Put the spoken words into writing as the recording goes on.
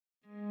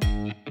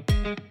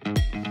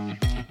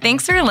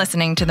Thanks for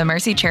listening to the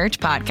Mercy Church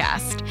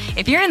podcast.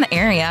 If you're in the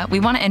area, we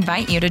want to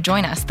invite you to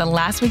join us the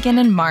last weekend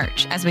in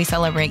March as we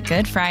celebrate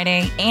Good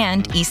Friday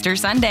and Easter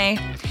Sunday.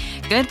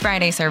 Good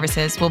Friday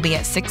services will be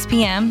at 6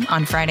 p.m.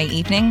 on Friday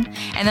evening,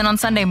 and then on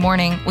Sunday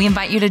morning, we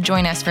invite you to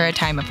join us for a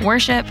time of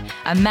worship,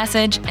 a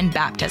message, and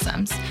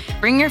baptisms.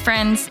 Bring your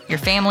friends, your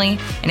family,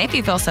 and if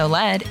you feel so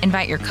led,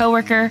 invite your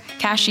coworker,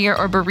 cashier,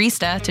 or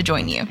barista to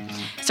join you.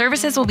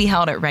 Services will be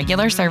held at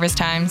regular service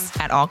times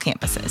at all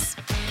campuses.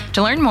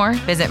 To learn more,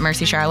 visit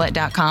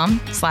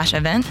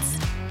mercycharlotte.com/events.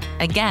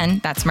 Again,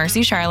 that's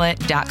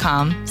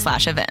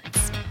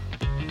mercycharlotte.com/events.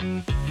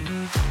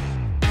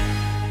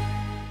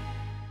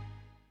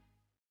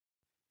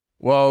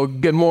 Well,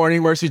 good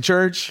morning, Mercy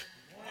Church.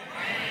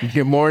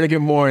 Good morning.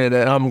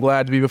 I'm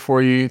glad to be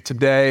before you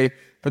today.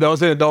 For those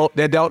that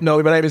don't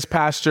know, my name is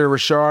Pastor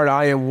Rashard.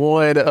 I am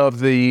one of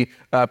the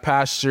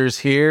pastors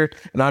here,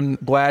 and I'm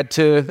glad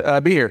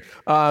to be here.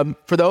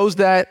 For those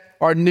that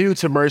are new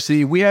to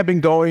Mercy, we have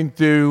been going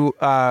through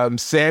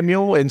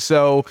Samuel, and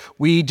so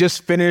we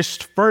just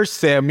finished 1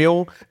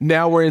 Samuel.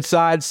 Now we're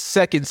inside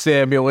 2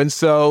 Samuel, and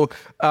so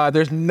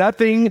there's no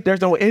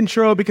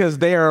intro because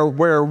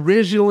we're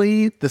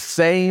originally the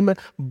same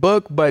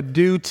book, but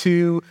due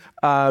to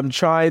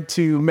trying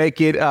to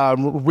make it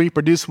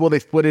reproducible, they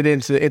split it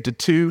into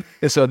two,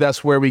 and so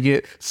that's where we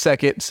get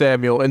 2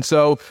 Samuel. And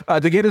so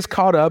to get us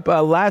caught up,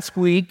 last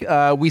week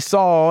we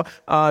saw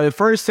in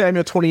 1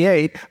 Samuel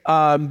 28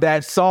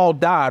 that Saul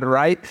died,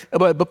 right?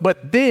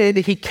 But then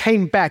he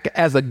came back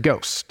as a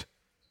ghost.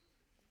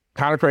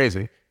 Kind of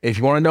crazy. If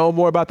you want to know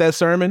more about that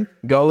sermon,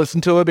 go listen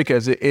to it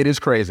because it is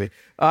crazy.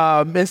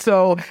 And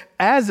so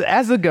as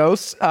a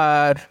ghost,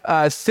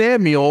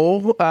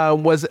 Samuel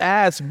was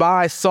asked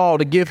by Saul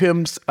to give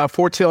him a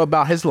foretell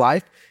about his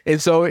life. And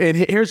so,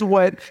 here's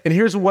what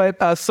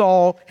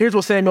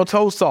Samuel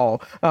told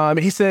Saul.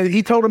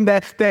 He told him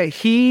that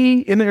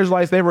he and the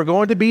Israelites, they were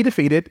going to be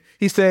defeated.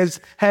 He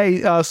says,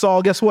 hey,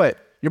 Saul, guess what?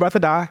 You're about to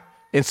die.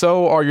 And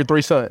so are your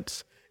 3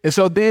 sons. And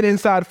so then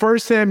inside 1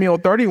 Samuel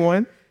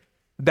 31,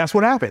 that's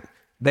what happened.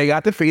 They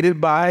got defeated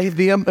by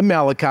the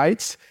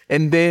Amalekites,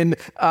 and then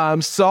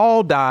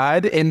Saul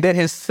died, and then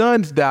his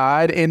sons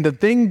died. And the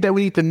thing that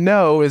we need to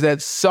know is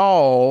that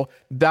Saul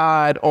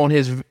died on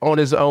his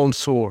own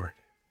sword.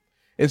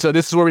 And so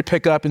this is where we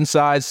pick up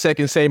inside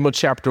 2 Samuel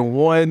chapter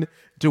 1,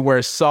 to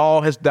where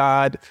Saul has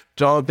died,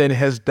 Jonathan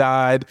has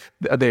died,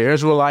 the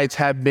Israelites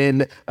have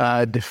been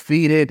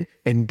defeated,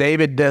 and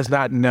David does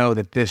not know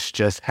that this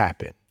just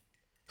happened.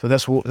 So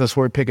that's where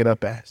we pick it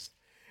up as.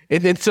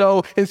 And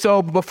so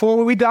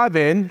before we dive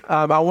in,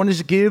 I wanted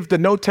to give the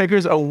note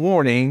takers a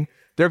warning.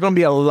 There are going to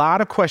be a lot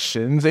of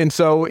questions. And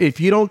so if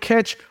you don't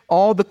catch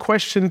all the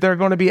questions that are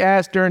going to be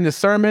asked during the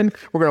sermon,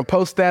 we're going to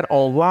post that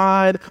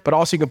online, but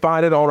also you can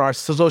find it on our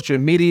social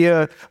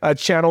media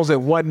channels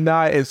and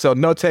whatnot. And so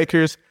note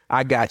takers,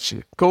 I got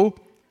you. Cool?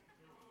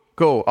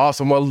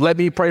 Awesome. Well, let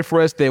me pray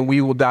for us, then we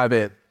will dive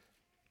in.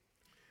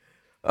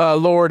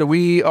 Lord,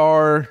 we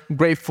are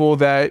grateful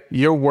that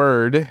your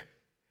word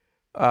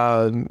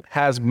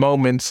has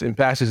moments and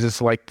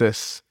passages like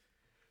this.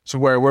 So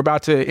where we're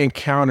about to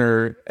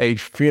encounter a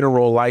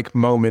funeral-like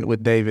moment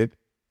with David,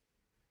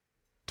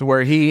 to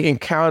where he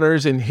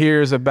encounters and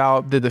hears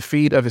about the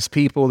defeat of his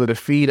people, the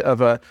defeat of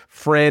a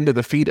friend, the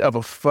defeat of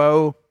a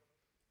foe.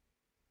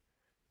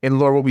 And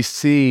Lord, what we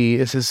see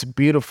is this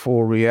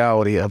beautiful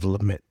reality of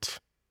lament.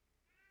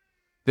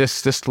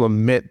 This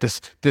lament, this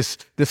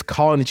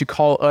calling that you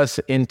call us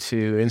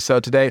into. And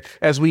so today,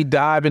 as we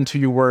dive into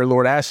your word,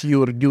 Lord, I ask you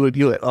would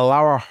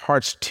allow our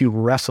hearts to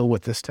wrestle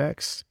with this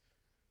text.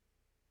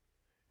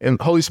 And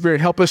Holy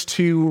Spirit, help us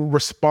to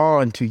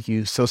respond to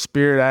you. So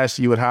Spirit, I ask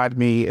you would hide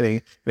me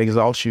and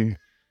exalt you.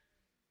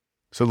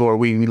 So Lord,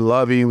 we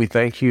love you. We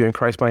thank you. In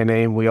Christ's mighty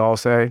name, we all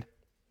say,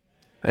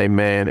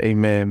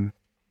 amen.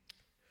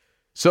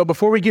 So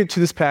before we get to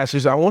this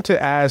passage, I want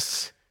to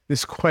ask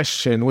this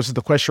question, which is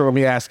the question we're going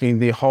to be asking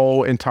the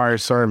whole entire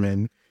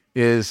sermon,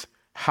 is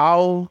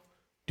how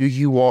do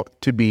you want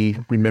to be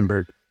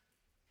remembered?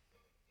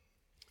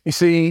 You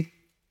see,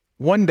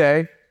 one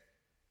day,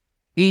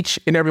 each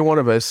and every one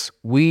of us,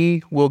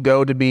 we will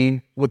go to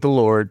be with the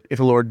Lord if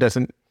the Lord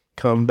doesn't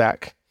come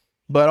back.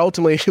 But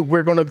ultimately,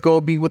 we're going to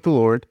go be with the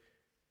Lord,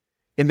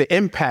 and the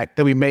impact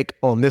that we make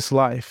on this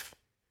life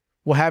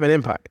will have an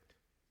impact,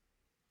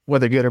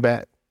 whether good or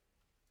bad.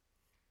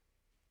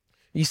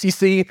 You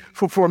see,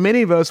 for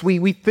many of us,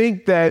 we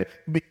think that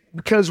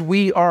because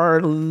we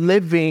are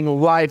living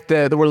life,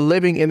 that we're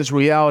living in this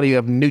reality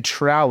of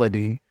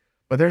neutrality,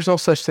 but there's no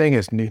such thing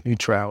as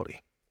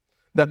neutrality.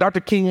 That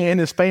Dr. King, in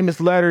his famous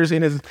letters,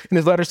 in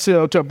his letters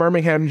to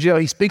Birmingham jail,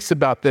 he speaks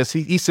about this.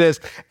 He says,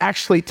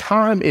 actually,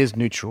 time is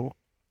neutral.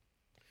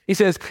 He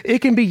says, it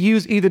can be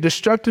used either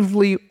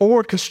destructively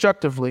or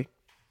constructively.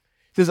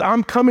 He says,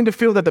 I'm coming to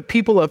feel that the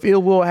people of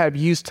ill will have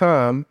used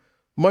time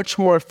much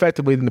more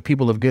effectively than the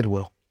people of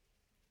goodwill.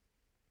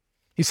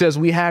 He says,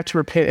 we have to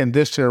repent in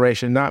this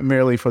generation, not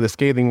merely for the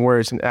scathing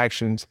words and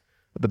actions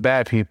of the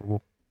bad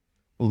people.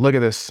 Look at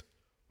this,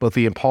 but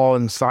the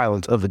appalling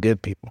silence of the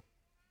good people.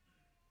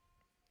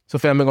 So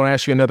family, I'm going to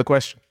ask you another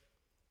question.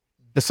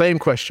 The same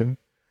question.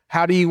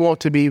 How do you want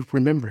to be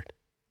remembered?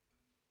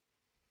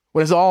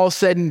 When it's all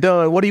said and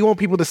done, what do you want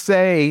people to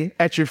say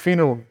at your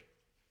funeral?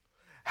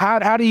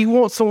 How do you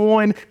want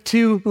someone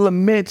to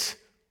lament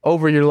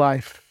over your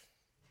life?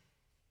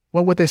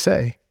 What would they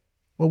say?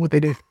 What would they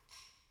do?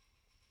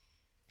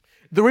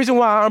 The reason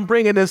why I'm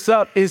bringing this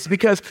up is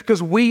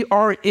because we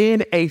are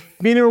in a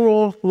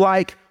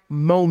funeral-like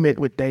moment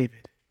with David.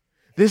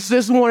 This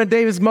is one of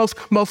David's most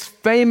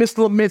famous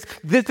laments.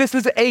 This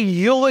is a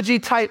eulogy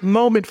type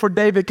moment for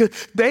David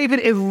because David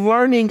is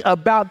learning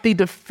about the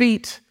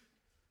defeat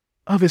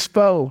of his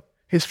foe,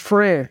 his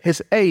friend,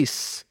 his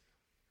ace,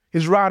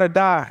 his ride or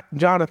die,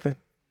 Jonathan.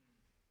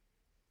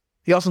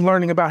 He also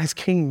learning about his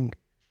king,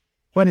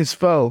 what his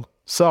foe,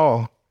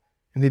 Saul,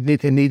 and the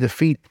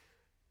defeat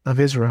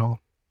of Israel.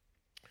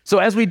 So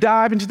as we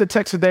dive into the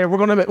text today, we're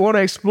going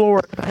to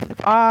explore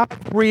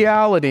 5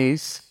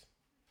 realities.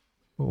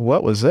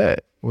 What was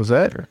that? Was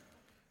that?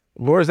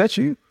 Lord, is that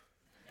you?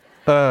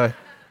 We're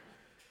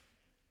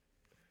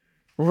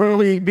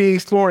going to be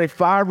exploring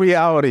 5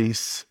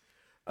 realities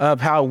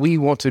of how we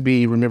want to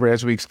be remembered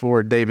as we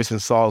explore David's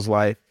and Saul's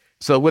life.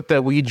 So with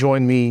that, will you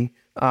join me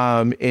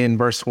in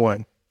verse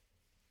 1?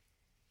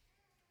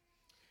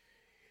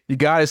 You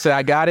got it, say,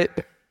 I got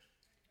it.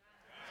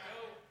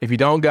 If you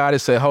don't got it,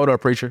 say, hold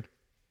up, preacher.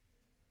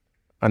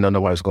 I know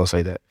nobody's going to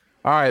say that.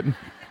 All right.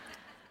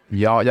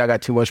 Y'all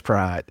got too much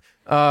pride.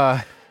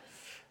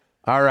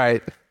 All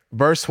right.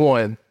 Verse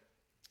 1.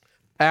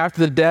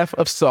 After the death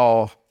of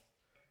Saul,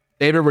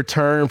 David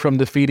returned from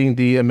defeating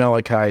the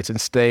Amalekites and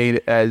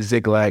stayed at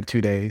Ziklag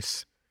 2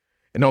 days.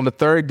 And on the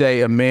 3rd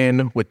day, a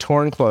man with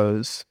torn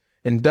clothes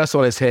and dust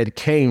on his head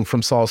came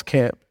from Saul's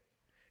camp.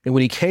 And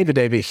when he came to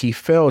David, he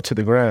fell to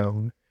the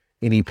ground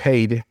and he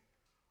paid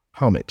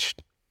homage.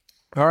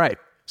 All right.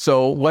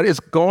 So what is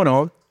going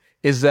on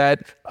is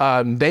that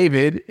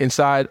David,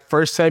 inside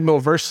 1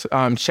 Samuel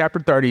chapter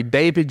 30,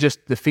 David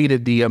just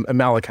defeated the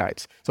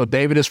Amalekites. So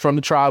David is from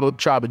the tribe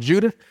of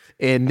Judah,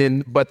 and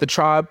then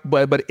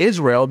but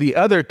Israel, the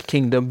other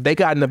kingdom, they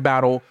got in a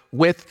battle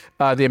with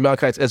the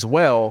Amalekites as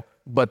well,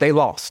 but they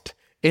lost.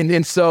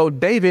 And so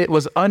David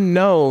was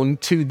unknown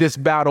to this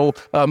battle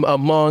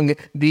among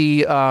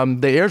the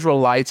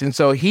Israelites, and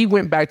so he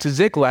went back to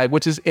Ziklag,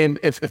 which is in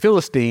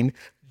Philistine,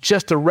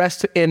 just to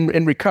rest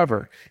and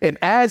recover. And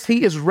as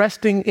he is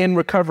resting and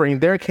recovering,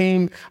 there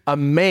came a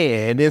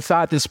man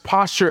inside this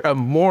posture of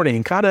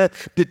mourning, kind of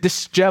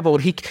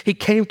disheveled. He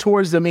came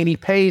towards them and he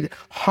paid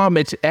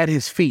homage at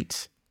his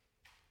feet.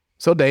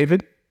 So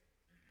David,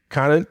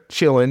 kind of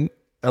chilling,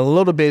 a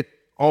little bit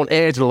on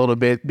edge a little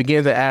bit,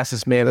 began to ask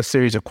this man a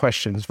series of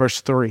questions.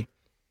 Verse 3.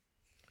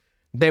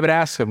 David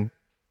asked him,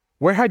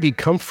 where had you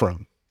come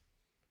from?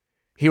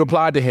 He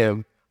replied to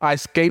him, I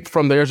escaped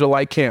from the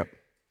Israelite camp.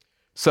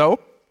 So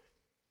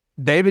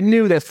David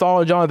knew that Saul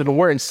and Jonathan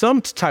were in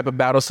some type of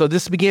battle, so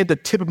this began to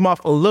tip him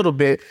off a little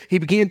bit. He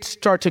began to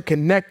start to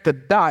connect the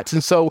dots.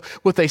 And so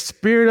with a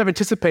spirit of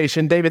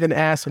anticipation, David then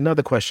asked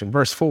another question.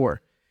 Verse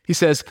 4, he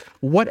says,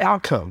 what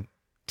outcome?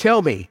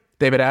 Tell me,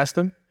 David asked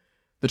him.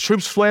 The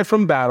troops fled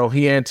from battle,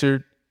 he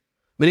answered.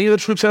 Many of the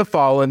troops have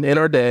fallen and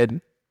are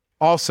dead.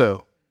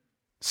 Also,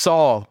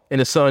 Saul and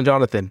his son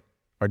Jonathan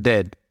are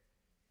dead.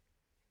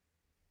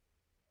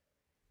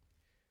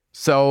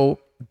 So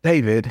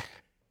David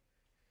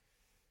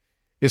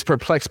is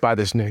perplexed by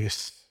this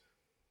news.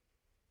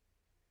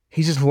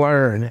 He just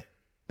learned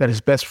that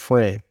his best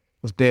friend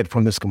was dead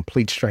from this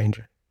complete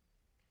stranger.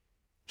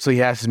 So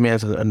he asked his man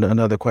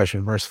another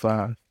question, verse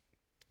 5.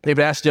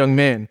 David asked the young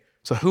man,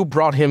 so who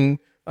brought him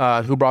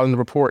the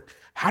report?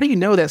 How do you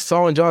know that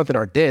Saul and Jonathan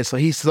are dead? So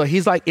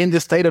he's like in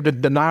this state of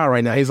denial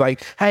right now. He's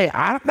like, hey,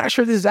 I'm not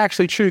sure this is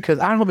actually true because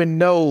I don't even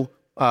know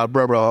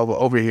bro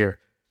over here.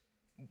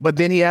 But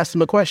then he asked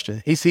him a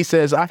question. He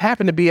says, I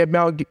happened to be at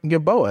Mount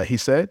Gilboa, he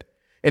said.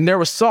 And there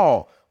was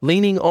Saul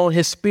leaning on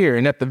his spear.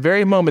 And at the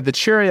very moment, the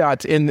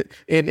chariots in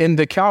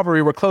the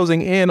cavalry were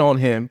closing in on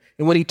him.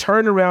 And when he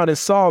turned around and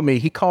saw me,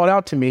 he called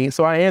out to me.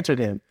 So I answered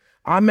him,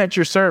 I'm at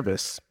your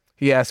service.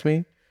 He asked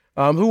me,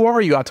 who are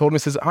you? I told him, he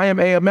says, I am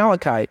a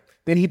Amalekite.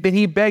 Then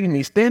he begged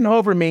me, stand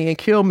over me and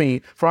kill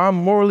me, for I'm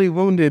mortally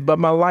wounded, but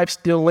my life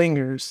still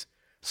lingers.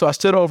 So I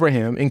stood over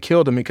him and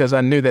killed him because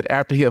I knew that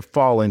after he had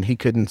fallen, he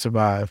couldn't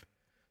survive.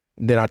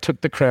 Then I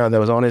took the crown that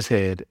was on his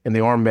head and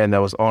the armband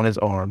that was on his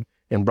arm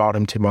and brought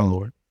him to my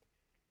Lord.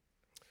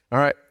 All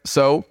right.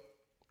 So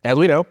as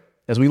we know,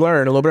 as we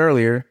learned a little bit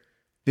earlier,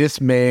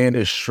 this man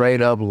is straight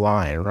up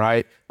lying,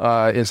 right?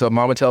 And so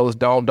mama tells us,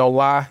 don't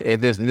lie.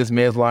 And this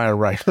man's lying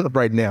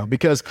right now,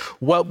 because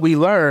what we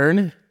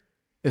learn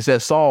is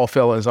that Saul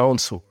fell on his own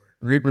sword.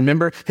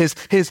 Remember,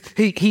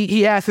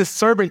 he asked his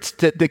servants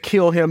to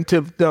kill him,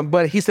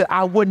 but he said,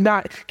 I would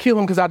not kill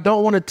him because I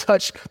don't want to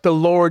touch the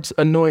Lord's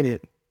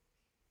anointed.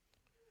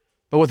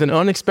 But with an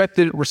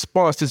unexpected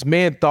response, this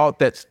man thought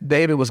that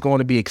David was going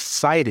to be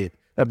excited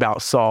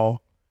about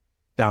Saul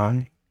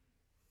dying.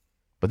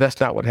 But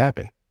that's not what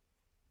happened.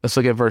 Let's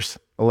look at verse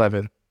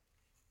 11.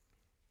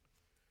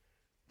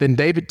 Then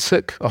David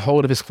took a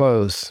hold of his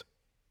clothes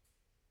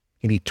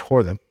and he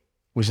tore them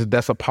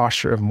that's a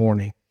posture of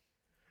mourning.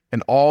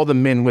 And all the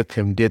men with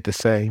him did the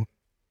same.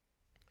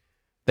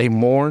 They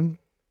mourned,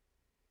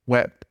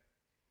 wept,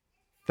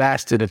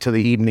 fasted until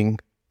the evening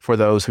for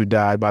those who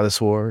died by the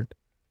sword.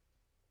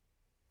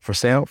 For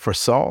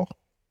Saul,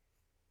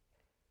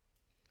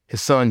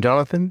 his son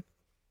Jonathan,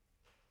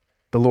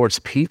 the Lord's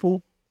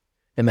people,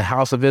 and the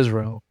house of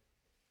Israel.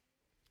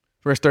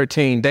 Verse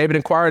 13, David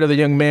inquired of the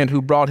young man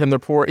who brought him the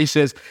report. He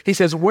says,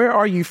 where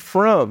are you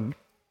from?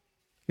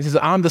 He says,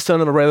 I'm the son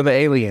of an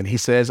alien. He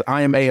says,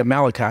 I am a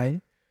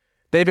Amalekite.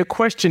 David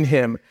questioned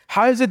him,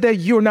 how is it that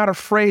you are not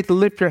afraid to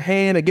lift your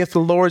hand against the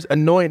Lord's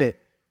anointed?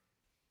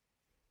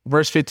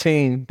 Verse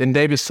 15, then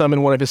David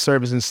summoned one of his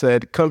servants and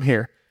said, come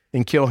here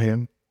and kill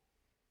him.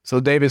 So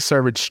David's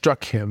servant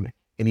struck him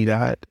and he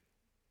died.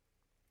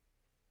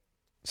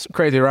 It's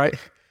crazy, right?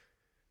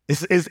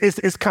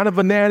 It's kind of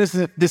bananas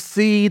to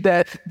see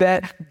that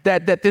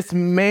this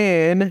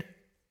man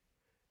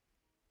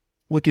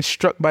would get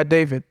struck by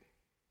David.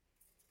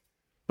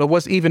 But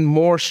what's even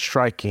more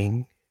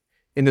striking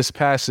in this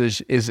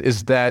passage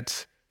is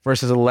that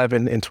verses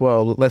 11 and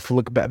 12. Let's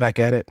look back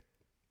at it.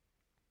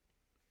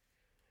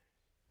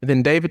 And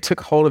then David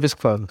took hold of his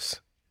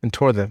clothes and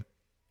tore them,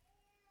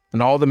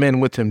 and all the men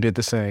with him did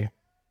the same.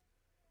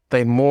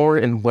 They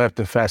mourned and wept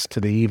and fasted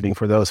to the evening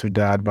for those who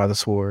died by the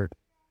sword.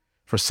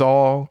 For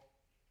Saul,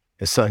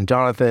 his son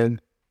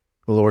Jonathan,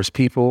 the Lord's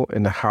people,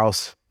 and the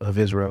house of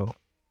Israel.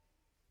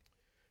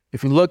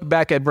 If you look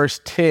back at verse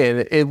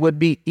 10, it would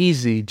be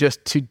easy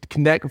just to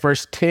connect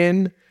verse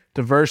 10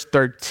 to verse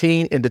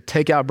 13 and to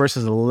take out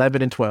verses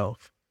 11 and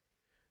 12.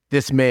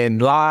 This man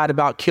lied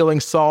about killing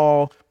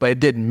Saul, but it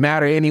didn't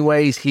matter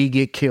anyways, he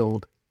get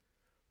killed.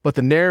 But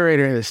the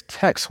narrator in this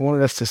text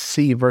wanted us to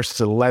see verses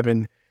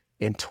 11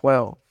 and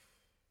 12.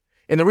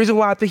 And the reason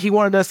why I think he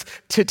wanted us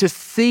to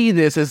see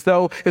this is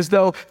though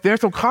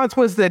there's some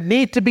consequences that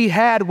need to be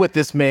had with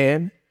this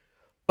man.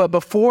 But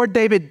before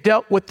David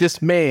dealt with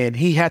this man,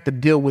 he had to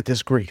deal with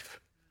his grief.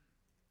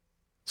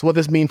 So what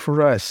does this mean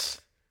for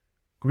us?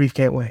 Grief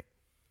can't wait.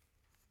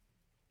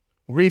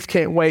 Grief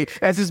can't wait.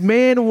 As this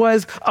man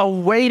was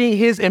awaiting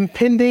his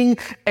impending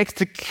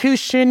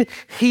execution,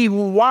 he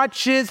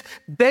watches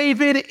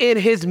David and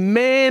his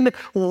men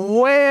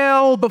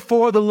wail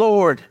before the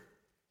Lord.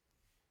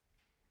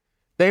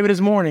 David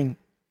is mourning.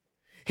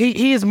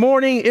 He is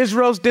mourning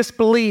Israel's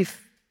disbelief.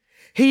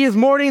 He is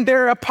mourning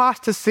their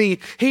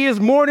apostasy. He is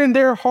mourning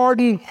their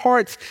hardened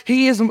hearts.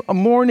 He is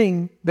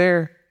mourning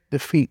their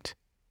defeat.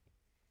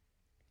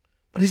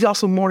 But he's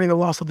also mourning the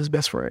loss of his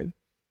best friend,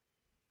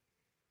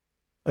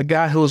 a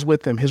guy who was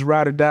with him, his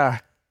ride or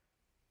die.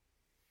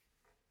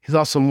 He's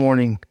also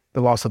mourning the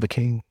loss of the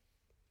king.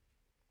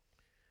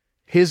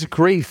 His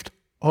grief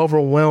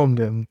overwhelmed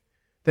him,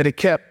 that it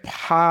kept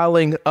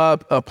piling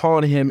up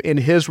upon him, and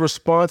his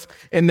response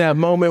in that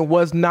moment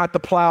was not to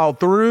plow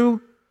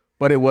through,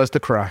 but it was to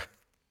cry.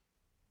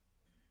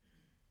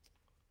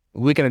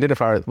 We can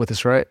identify with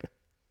this, right?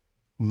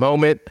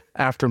 Moment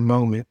after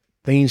moment,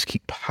 things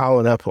keep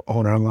piling up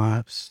on our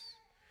lives.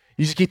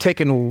 You just keep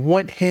taking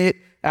one hit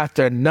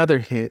after another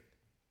hit.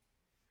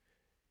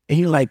 And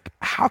you're like,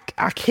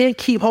 I can't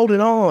keep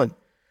holding on.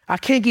 I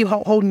can't keep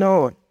holding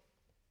on.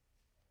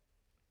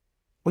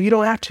 Well, you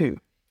don't have to.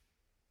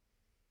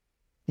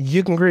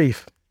 You can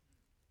grieve.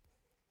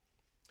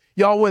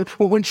 Y'all,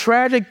 when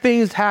tragic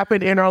things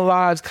happen in our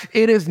lives,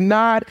 it is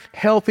not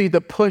healthy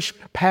to push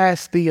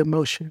past the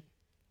emotion.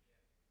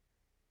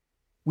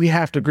 We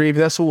have to grieve.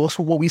 That's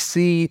what we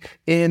see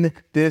in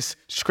this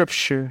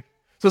scripture.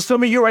 So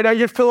some of you right now,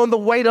 you're feeling the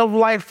weight of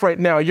life right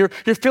now. You're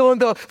feeling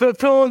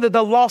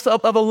the loss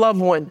of a loved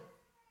one.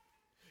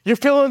 You're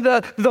feeling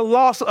the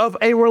loss of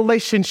a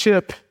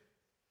relationship.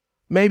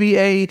 Maybe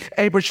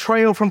a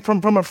betrayal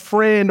from a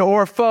friend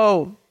or a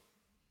foe.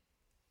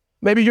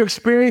 Maybe you're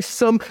experiencing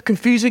some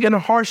confusion and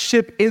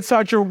hardship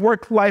inside your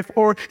work life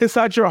or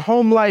inside your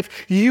home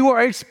life. You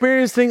are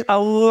experiencing a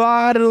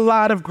lot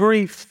of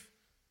grief.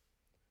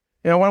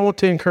 And I want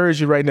to encourage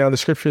you right now, the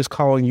scripture is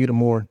calling you to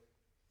mourn.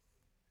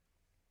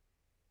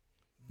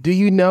 Do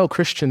you know,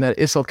 Christian, that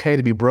it's okay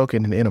to be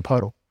broken and in a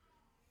puddle?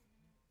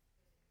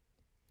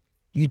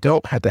 You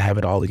don't have to have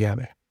it all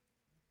together.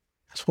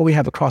 That's why we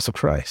have the cross of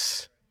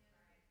Christ.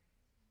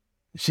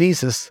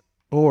 Jesus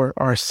bore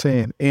our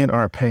sin and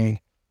our pain.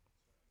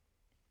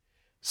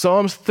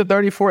 Psalms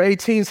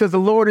 34:18 says, the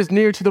Lord is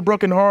near to the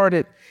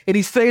brokenhearted, and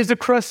he saves the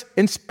crushed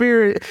in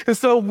spirit. And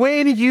so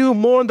when you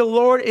mourn, the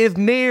Lord is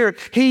near.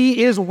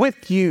 He is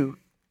with you.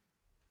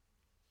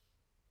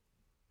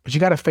 But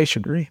you got to face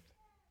your grief.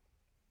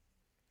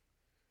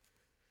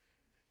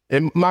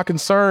 And my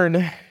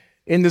concern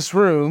in this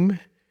room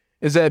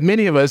is that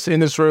many of us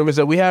in this room is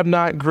that we have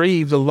not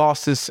grieved the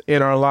losses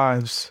in our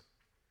lives.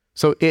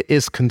 So it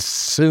is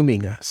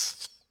consuming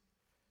us.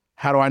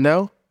 How do I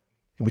know?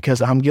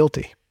 Because I'm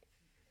guilty.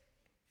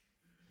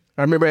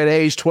 I remember at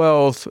age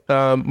 12,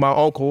 my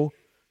uncle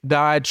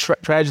died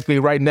tragically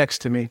right next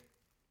to me.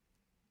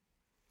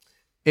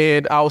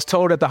 And I was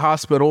told at the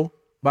hospital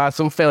by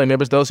some family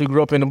members, those who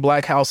grew up in a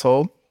Black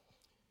household,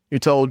 you're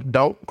told,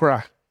 don't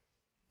cry.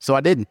 So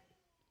I didn't.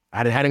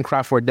 I hadn't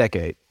cried for a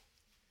decade.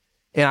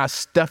 And I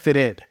stuffed it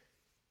in.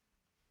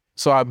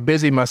 So I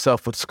busied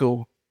myself with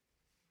school.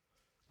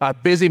 I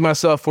busied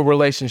myself with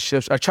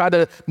relationships. I tried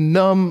to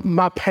numb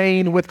my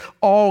pain with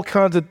all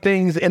kinds of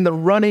things, and the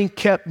running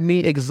kept me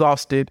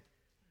exhausted,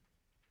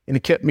 and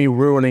it kept me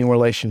ruining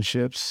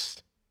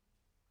relationships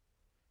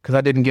because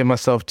I didn't give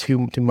myself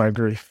to my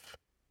grief.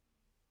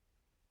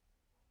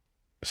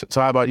 So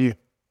how about you?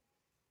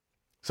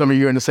 Some of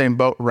you are in the same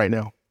boat right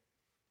now.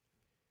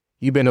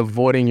 You've been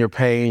avoiding your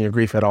pain, your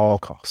grief at all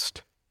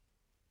cost.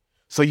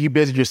 So you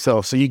busy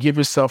yourself. So you give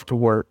yourself to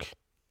work.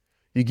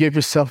 You give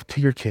yourself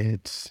to your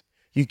kids.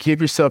 You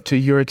give yourself to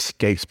your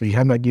escapes, but you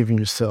have not given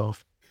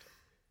yourself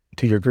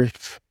to your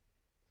grief.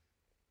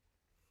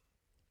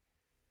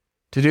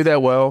 To do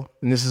that well,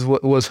 and this is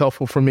what was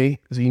helpful for me,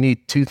 is you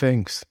need two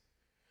things.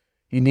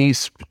 You need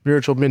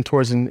spiritual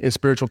mentors and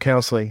spiritual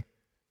counseling.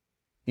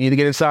 You need to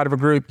get inside of a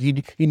group.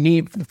 You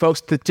need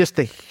folks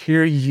to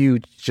hear you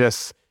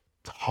just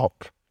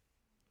talk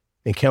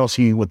and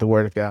counsel you with the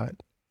word of God.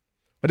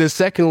 But then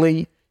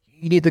secondly,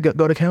 you need to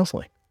go to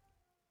counseling.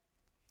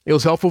 It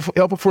was helpful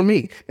for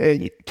me.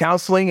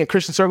 Counseling and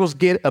Christian circles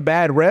get a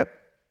bad rep,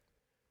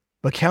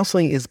 but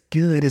counseling is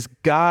good. It's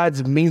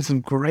God's means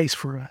of grace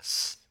for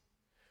us.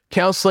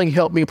 Counseling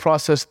helped me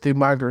process through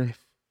my grief.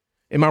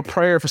 And my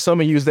prayer for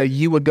some of you is that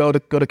you would go to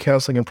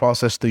counseling and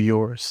process through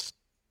yours.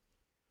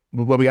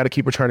 But we got to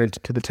keep returning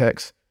to the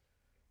text.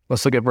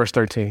 Let's look at verse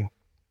 13.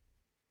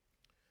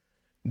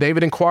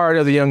 David inquired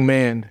of the young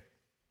man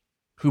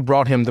who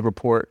brought him the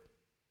report.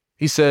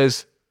 He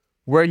says,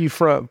 "Where are you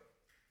from?"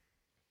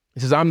 He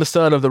says, "I'm the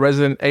son of the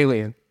resident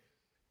alien."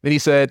 Then he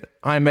said,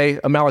 "I'm a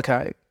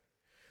Amalekite."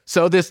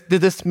 So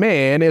this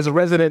man is a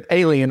resident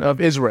alien of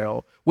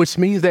Israel, which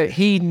means that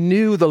he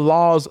knew the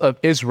laws of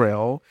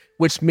Israel,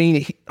 which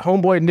means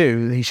homeboy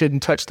knew that he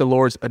shouldn't touch the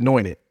Lord's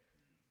anointed.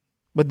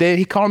 But then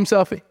he called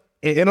himself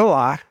in a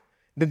lie.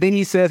 Then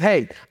he says,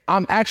 "Hey,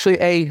 I'm actually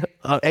a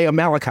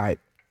Amalekite."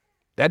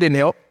 That didn't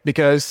help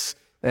because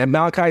the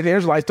Amalekites and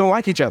Israelites don't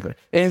like each other.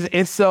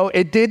 And so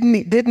it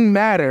didn't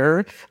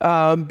matter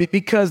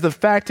because the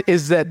fact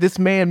is that this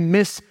man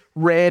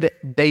misread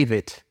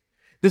David.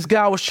 This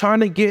guy was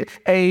trying to get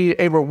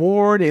a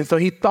reward. And so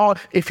he thought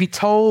if he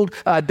told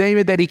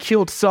David that he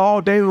killed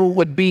Saul, David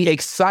would be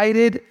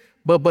excited,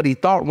 but he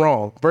thought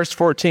wrong. Verse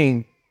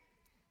 14,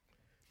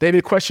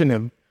 David questioned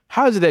him,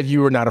 "How is it that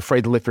you were not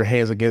afraid to lift your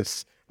hands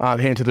against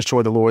hand to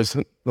destroy the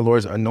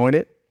Lord's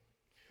anointed?"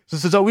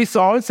 So we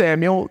saw in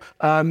Samuel,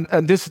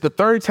 and this is the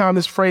third time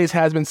this phrase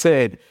has been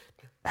said.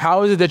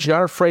 How is it that you're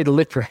not afraid to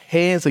lift your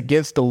hands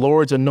against the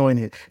Lord's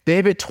anointed?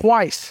 David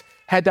twice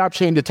had the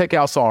opportunity to take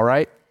out Saul,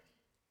 right?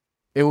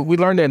 We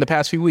learned that in the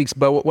past few weeks,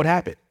 but what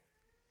happened?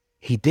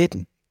 He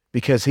didn't,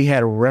 because he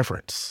had a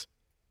reverence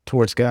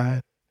towards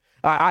God.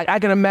 I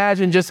can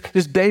imagine just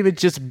David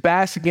just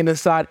basking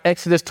inside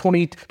Exodus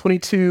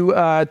 22,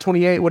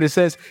 28, what it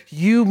says,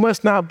 "You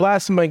must not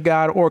blaspheme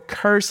God or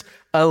curse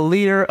a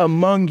leader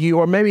among you."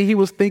 Or maybe he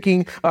was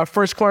thinking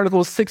 1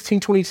 Chronicles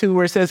 16:22,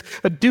 where it says,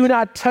 "Do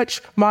not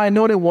touch my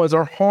anointed ones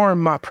or harm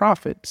my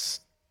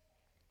prophets."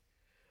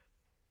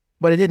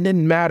 But it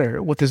didn't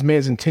matter what this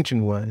man's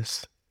intention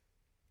was.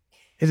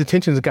 His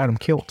intentions got him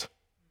killed.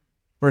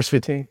 Verse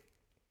 15.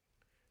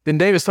 Then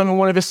David summoned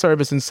one of his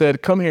servants and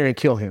said, "Come here and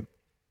kill him."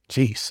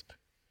 Jeez.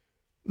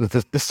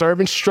 The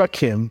servant struck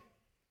him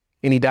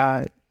and he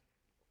died.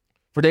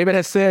 For David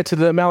had said to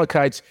the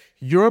Amalekites,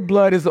 "Your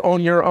blood is on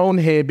your own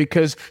head,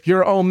 because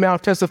your own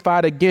mouth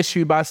testified against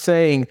you by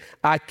saying,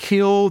 'I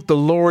killed the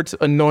Lord's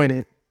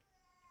anointed.'"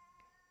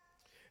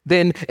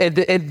 Then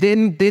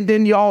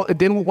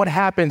what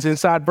happens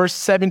inside verse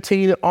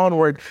 17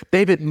 onward?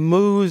 David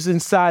moves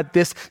inside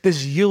this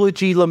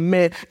eulogy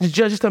lament.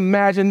 Just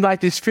imagine like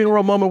this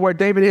funeral moment where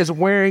David is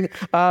wearing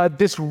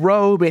this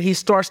robe and he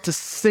starts to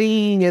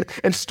sing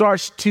and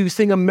starts to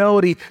sing a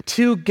melody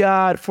to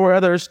God for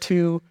others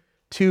to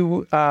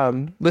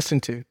listen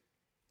to. And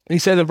he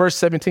says in verse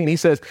 17, he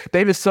says,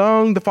 David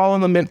sung the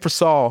following lament for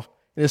Saul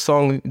in his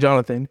song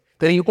Jonathan.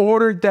 Then he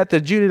ordered that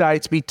the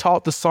Judahites be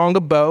taught the song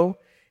of Bo,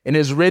 and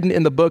is written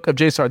in the book of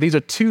Jasar. These are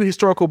two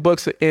historical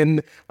books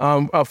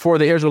for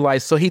the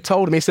Israelites. So he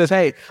told him, he says,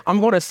 "Hey, I'm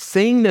going to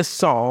sing this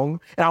song,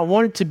 and I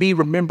want it to be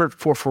remembered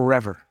for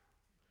forever."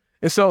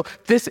 And so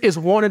this is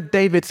one of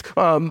David's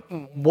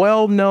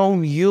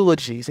well-known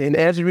eulogies. And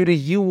as you read it,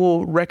 you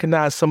will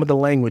recognize some of the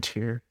language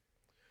here.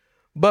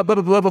 But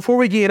before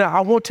we get in,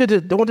 I want to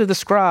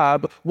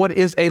describe what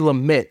is a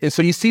lament. And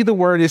so you see the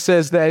word, it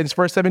says that in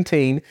verse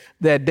 17,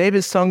 that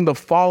David sung the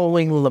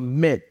following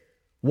lament.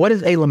 What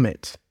is a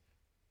lament?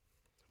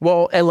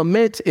 Well, a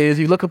lament is,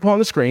 you look upon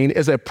the screen,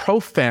 is a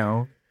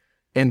profound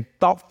and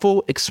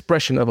thoughtful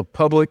expression of a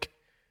public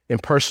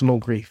and personal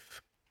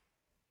grief.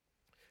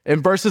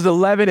 In verses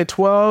 11 and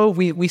 12,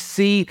 we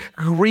see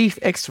grief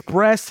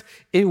expressed.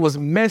 It was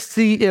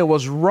messy, it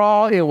was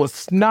raw, it was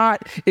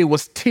snot, it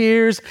was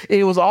tears,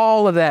 it was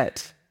all of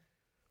that.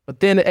 But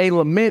then a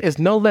lament is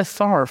no less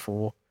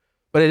sorrowful,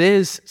 but it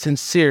is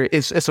sincere.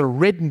 It's a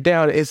written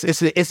down.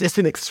 It's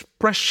an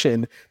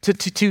expression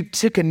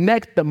to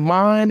connect the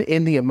mind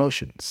and the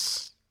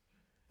emotions.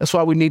 That's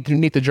why we need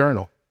to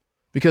journal,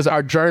 because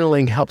our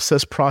journaling helps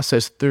us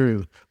process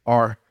through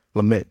our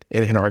lament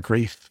and our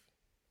grief.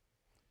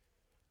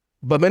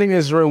 But many in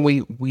this room,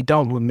 we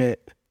don't lament.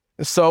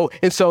 And so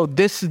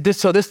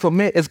this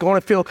lament is going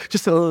to feel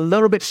just a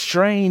little bit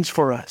strange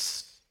for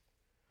us.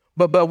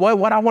 But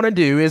what I want to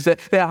do is that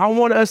I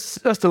want us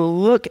to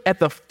look at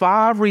the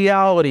 5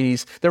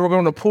 realities that we're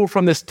going to pull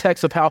from this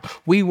text of how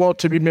we want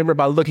to remember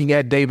by looking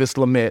at David's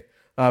lament.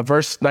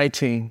 Verse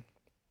 19,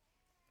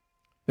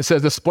 it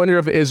says, "The splendor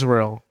of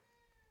Israel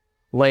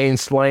laying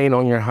slain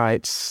on your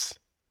heights,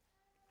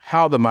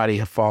 how the mighty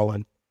have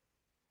fallen.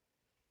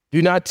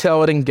 Do not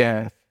tell it in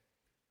Gath.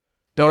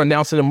 Don't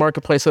announce it in the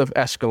marketplace of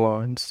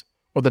Ashkelon,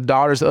 or the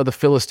daughters of the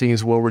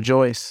Philistines will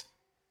rejoice,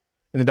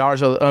 and the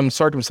daughters of the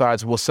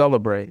uncircumcised will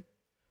celebrate.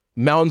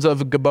 Mountains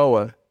of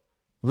Gilboa,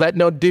 let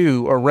no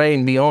dew or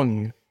rain be on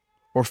you,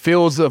 or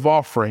fields of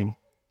offering.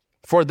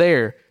 For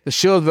there the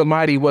shield of the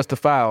mighty was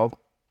defiled,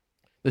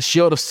 the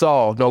shield of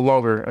Saul no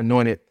longer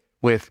anointed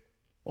with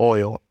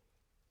oil."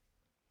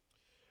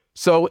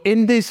 So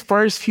in these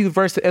first few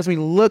verses, as we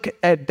look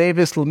at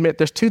David's lament,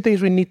 there's 2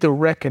 things we need to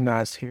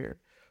recognize here.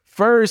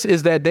 First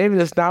is that David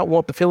does not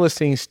want the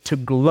Philistines to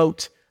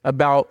gloat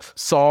about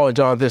Saul and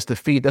Jonathan's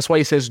defeat. That's why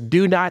he says,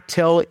 do not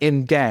tell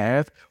in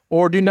Gath,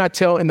 or do not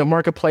tell in the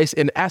marketplace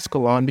in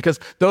Ashkelon, because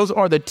those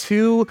are the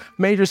 2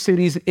 major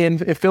cities in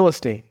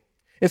Philistine.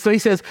 And so he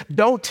says,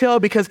 don't tell,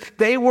 because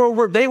they will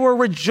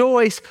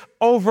rejoice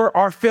over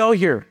our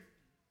failure.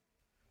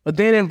 But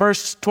then in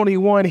verse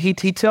 21, he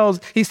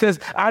says,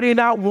 I do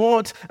not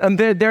want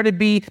there to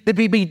be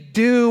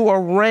dew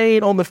or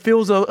rain on the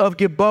fields of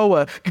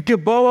Gilboa.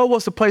 Gilboa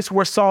was the place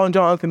where Saul and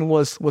Jonathan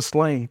was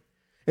slain.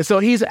 And so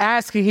he's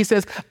asking, he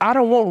says, I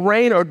don't want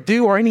rain or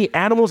dew or any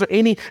animals or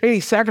any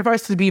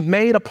sacrifice to be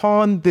made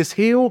upon this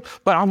hill,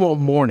 but I want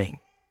mourning.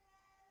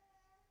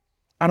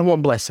 I don't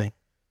want blessing.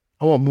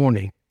 I want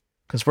mourning.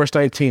 Because verse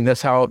 19,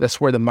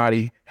 that's where the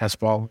mighty has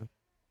fallen.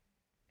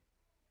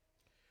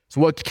 So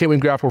what can we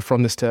grapple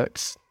from this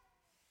text?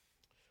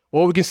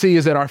 What we can see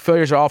is that our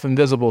failures are often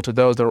visible to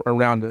those that are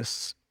around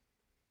us.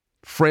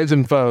 Friends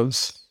and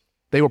foes,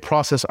 they will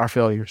process our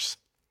failures.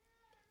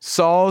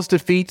 Saul's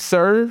defeat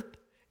served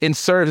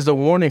as a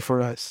warning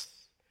for us.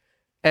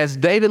 As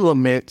David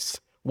laments,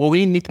 what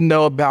we need to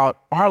know about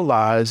our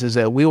lives is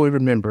that we will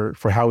remember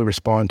for how we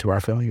respond to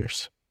our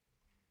failures.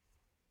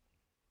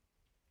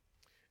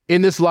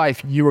 In this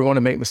life, you are going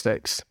to make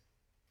mistakes.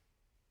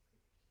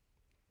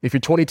 If you're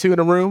 22 in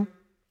a room,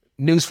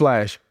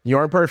 newsflash, you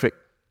aren't perfect.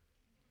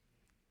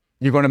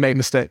 You're going to make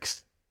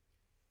mistakes.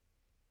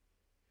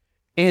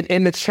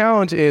 And the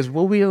challenge is,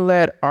 will we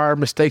let our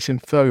mistakes and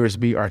failures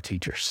be our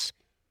teachers?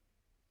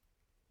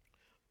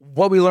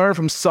 What we learned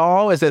from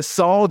Saul is that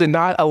Saul did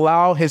not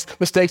allow his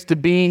mistakes to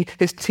be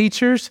his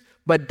teachers,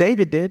 but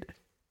David did.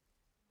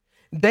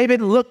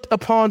 David looked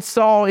upon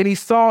Saul and he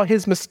saw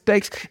his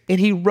mistakes, and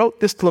he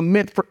wrote this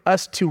lament for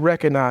us to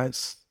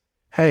recognize.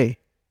 Hey,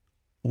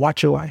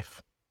 watch your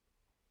life.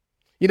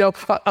 You know,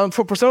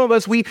 for some of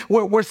us,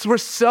 we're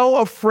so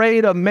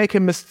afraid of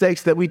making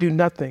mistakes that we do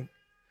nothing.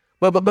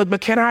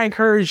 But can I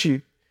encourage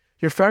you?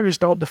 Your failures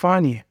don't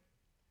define you.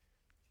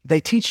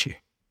 They teach you.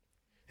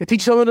 They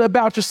teach you something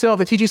about yourself.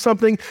 They teach you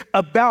something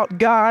about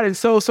God. And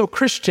so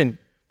Christian,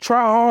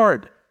 try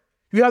hard.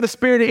 You have the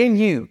Spirit in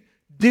you.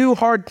 Do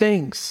hard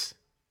things.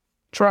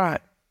 Try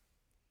it.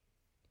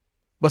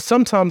 But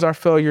sometimes our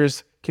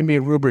failures can be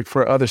a rubric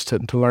for others to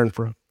learn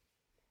from.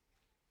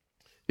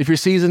 If you're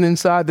seasoned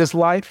inside this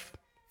life,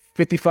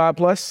 55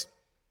 plus,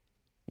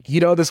 you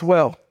know this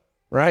well,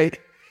 right?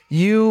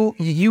 You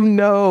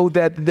know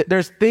that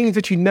there's things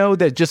that you know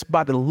that just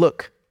by the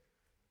look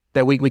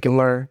that we can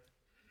learn.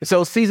 And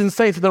so seasoned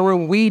saints in the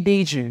room, we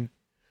need you.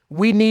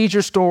 We need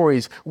your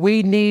stories.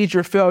 We need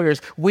your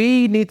failures.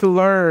 We need to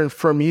learn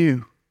from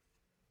you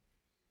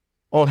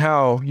on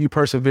how you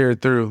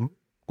persevered through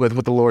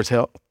with the Lord's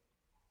help.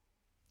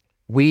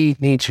 We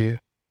need you.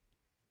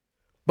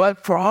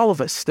 But for all of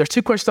us, there's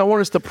 2 questions I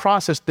want us to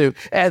process through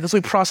as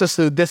we process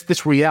through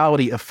this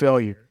reality of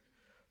failure.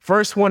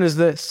 First one is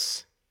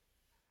this: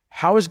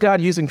 how is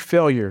God using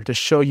failure to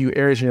show you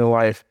areas in your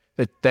life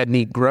that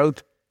need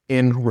growth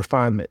and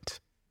refinement?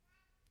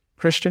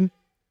 Christian,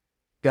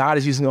 God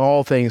is using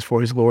all things for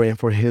his glory and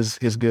for his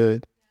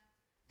good.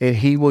 And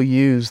he will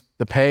use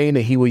the pain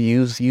and he will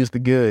use the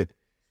good.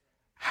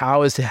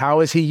 How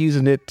is he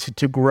using it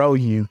to grow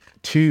you,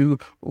 to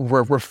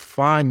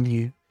refine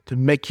you, to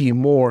make you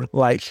more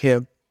like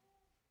him?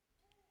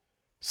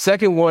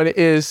 Second one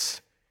is,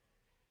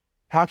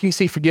 how can you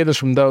seek forgiveness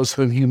from those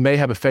whom you may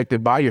have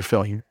affected by your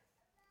failure,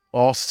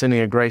 while sending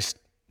a grace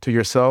to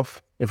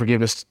yourself and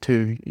forgiveness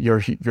to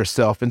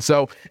yourself? And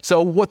so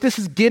what this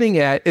is getting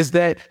at is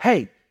that,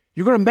 hey,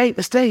 you're going to make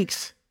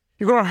mistakes.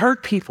 You're going to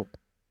hurt people.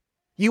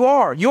 You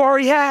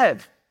already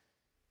have.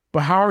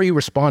 But how are you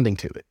responding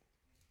to it?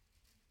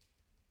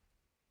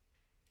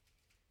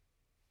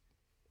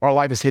 Our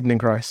life is hidden in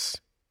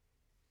Christ.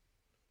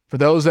 For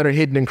those that are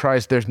hidden in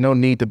Christ, there's no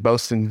need to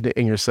boast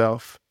in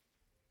yourself.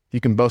 You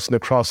can boast in the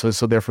cross,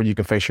 so therefore you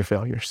can face your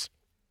failures.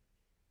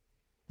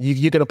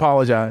 You can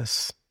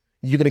apologize.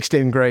 You can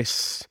extend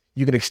grace.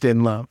 You can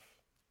extend love.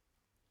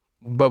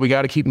 But we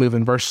got to keep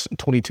moving. Verse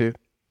 22.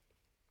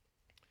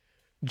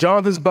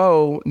 Jonathan's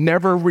bow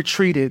never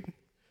retreated.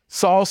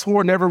 Saul's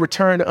sword never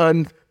returned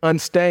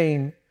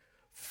unstained.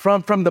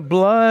 From the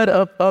blood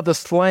of the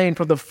slain,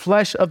 from the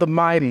flesh of the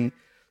mighty,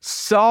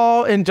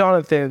 Saul and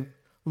Jonathan,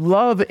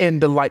 love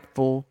and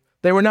delightful.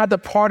 They were not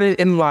departed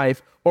in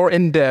life or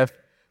in death.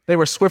 They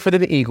were swifter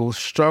than eagles,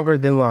 stronger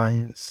than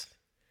lions.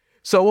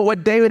 So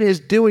what David is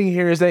doing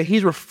here is that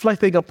he's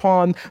reflecting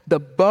upon the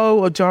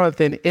bow of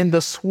Jonathan and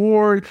the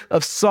sword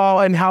of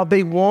Saul and how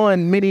they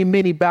won many,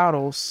 many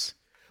battles.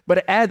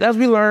 But as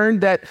we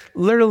learned that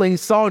literally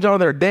Saul and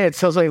Jonathan are dead,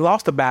 so they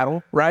lost the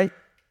battle, right?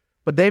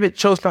 But David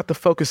chose not to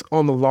focus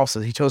on the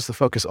losses. He chose to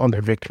focus on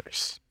their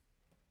victories,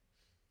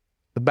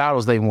 the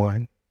battles they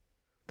won,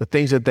 the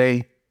things that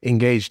they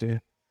engaged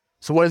in.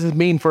 So what does this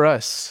mean for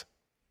us?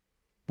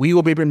 We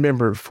will be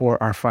remembered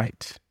for our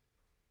fight,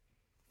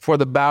 for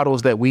the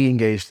battles that we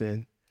engaged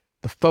in,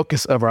 the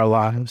focus of our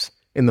lives,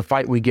 and the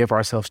fight we give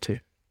ourselves to.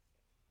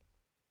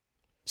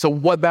 So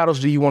what battles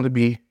do you want to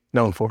be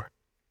known for?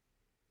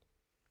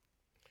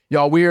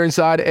 Y'all, we are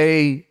inside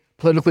a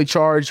politically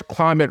charged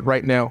climate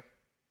right now.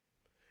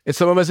 And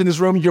some of us in this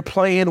room, you're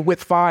playing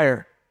with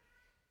fire.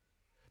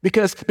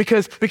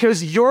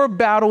 Because your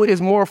battle is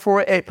more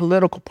for a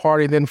political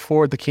party than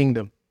for the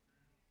kingdom.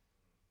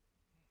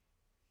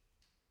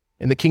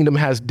 And the kingdom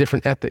has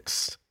different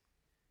ethics.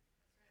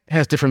 It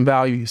has different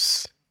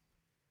values.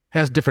 It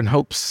has different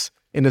hopes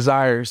and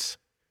desires.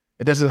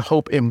 It doesn't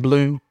hope in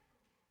blue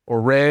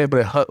or red, but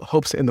it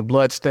hopes in the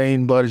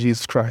blood-stained blood of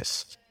Jesus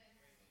Christ.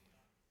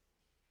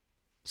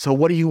 So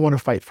what do you want to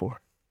fight for?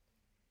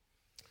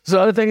 So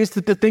the other thing is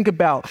to think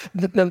about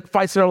the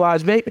fights in our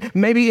lives.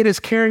 Maybe it is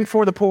caring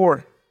for the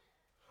poor.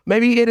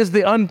 Maybe it is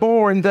the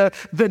unborn, the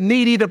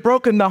needy, the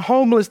broken, the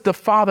homeless, the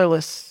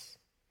fatherless,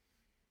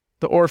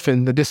 the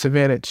orphan, the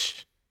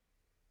disadvantaged.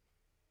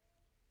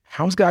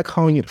 How is God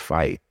calling you to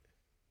fight?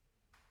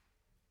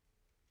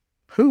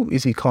 Who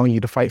is he calling you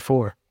to fight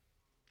for?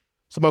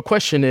 So my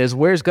question is,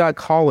 where's God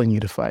calling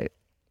you to fight?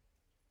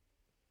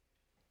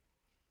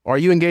 Are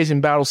you engaged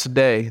in battles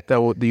today that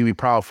you'll be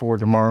proud for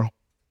tomorrow?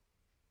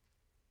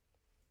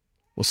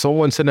 Will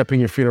someone stand up in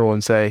your funeral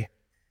and say,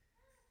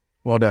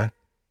 well done?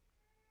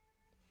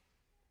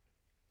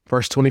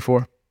 Verse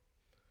 24,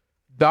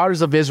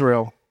 daughters of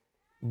Israel,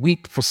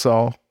 weep for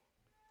Saul,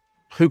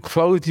 who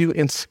clothed you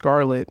in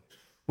scarlet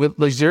with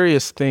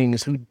luxurious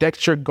things, who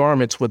decked your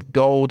garments with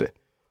gold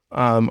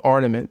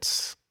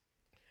ornaments.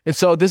 And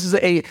so this is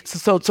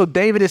so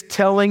David is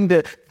telling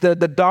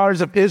the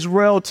daughters of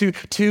Israel to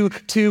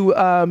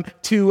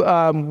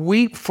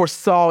weep for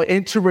Saul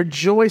and to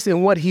rejoice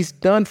in what he's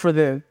done for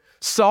them.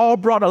 Saul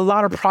brought a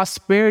lot of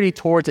prosperity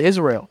towards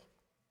Israel,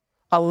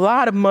 a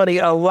lot of money,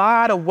 a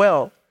lot of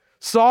wealth.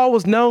 Saul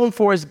was known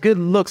for his good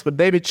looks, but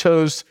David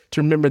chose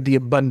to remember the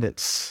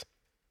abundance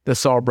that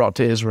Saul brought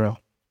to Israel.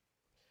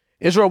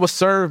 Israel was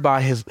served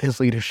by his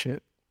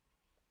leadership.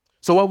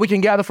 So what we can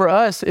gather for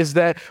us is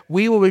that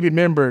we will be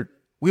remembered.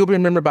 We will be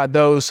remembered by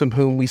those from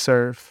whom we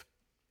serve.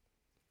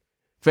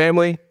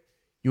 Family,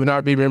 you will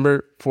not be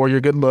remembered for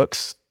your good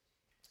looks.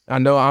 I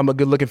know I'm a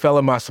good-looking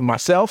fellow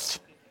myself.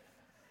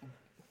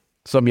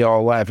 Some of y'all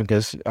are laughing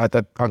because I'm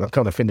kind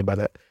of offended by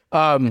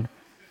that.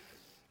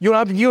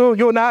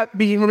 You'll not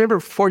be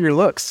remembered for your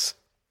looks,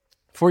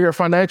 for your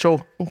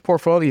financial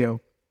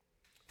portfolio,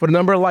 for the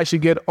number of likes you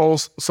get on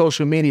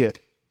social media.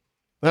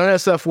 None of that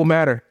stuff will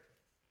matter.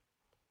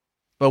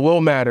 What will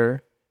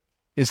matter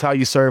is how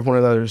you serve one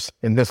another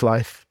in this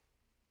life.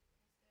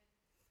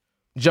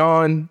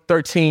 John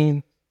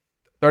 13,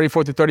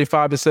 34 to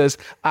 35, it says,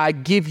 I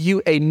give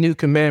you a new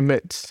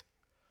commandment.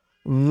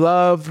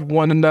 Love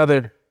one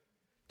another,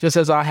 just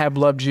as I have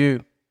loved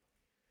you.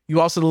 You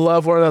also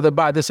love one another.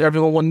 By this,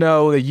 everyone will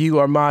know that you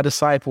are my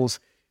disciples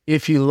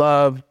if you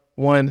love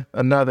one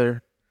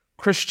another.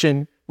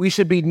 Christian, we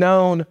should be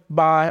known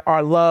by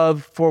our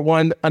love for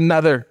one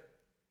another.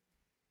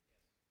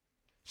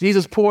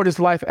 Jesus poured his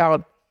life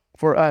out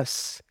for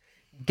us,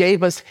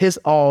 gave us his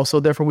all,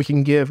 so therefore we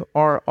can give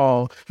our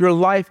all. Your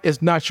life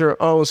is not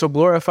your own, so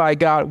glorify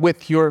God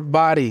with your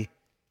body.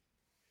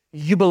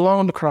 You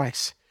belong to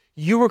Christ.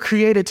 You were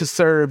created to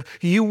serve.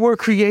 You were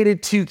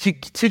created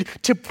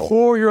to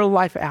pour your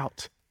life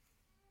out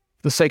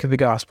for the sake of the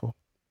gospel.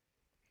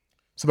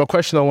 So my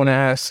question I want to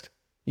ask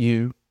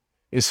you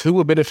is, who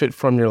will benefit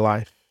from your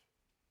life?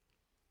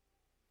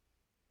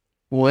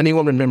 Will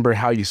anyone remember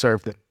how you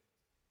served them?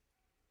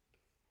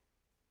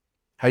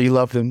 How you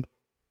love them?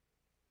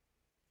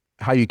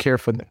 How you care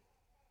for them?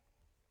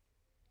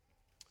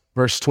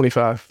 Verse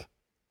 25.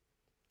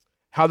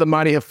 How the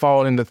mighty have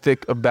fallen in the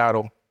thick of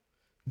battle.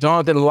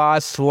 Jonathan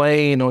lies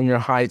slain on your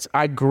heights.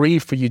 I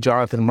grieve for you,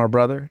 Jonathan, my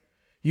brother.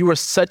 You are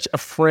such a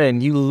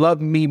friend. You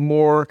love me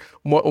more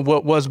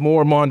what was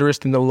more wondrous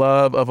than the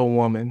love of a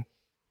woman.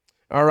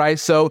 All right,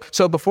 so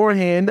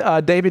beforehand,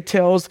 David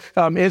tells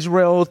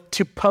Israel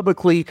to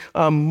publicly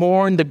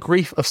mourn the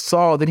grief of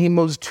Saul. Then he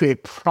moves to a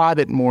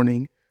private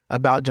mourning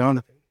about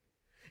Jonathan.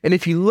 And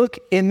if you look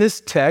in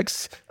this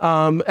text,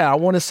 and I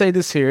want to say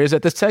this here, is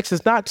that this text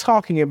is not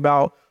talking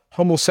about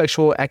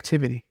homosexual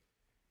activity,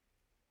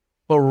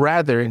 but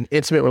rather an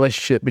intimate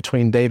relationship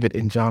between David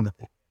and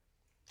Jonathan.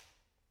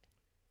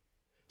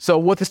 So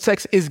what this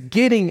text is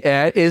getting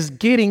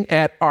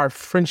at our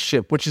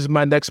friendship, which is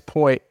my next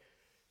point.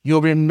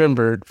 You'll be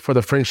remembered for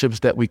the friendships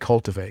that we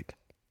cultivate.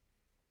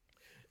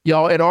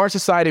 Y'all, in our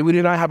society, we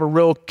do not have a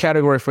real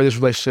category for this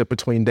relationship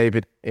between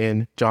David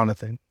and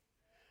Jonathan.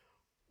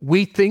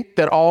 We think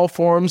that all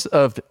forms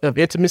of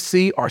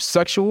intimacy are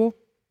sexual.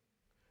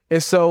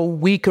 And so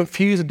we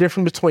confuse the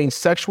difference between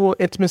sexual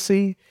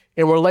intimacy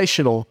and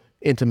relational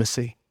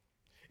intimacy.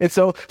 And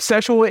so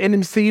sexual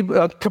intimacy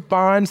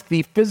combines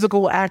the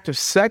physical act of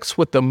sex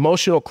with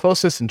emotional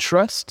closeness and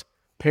trust.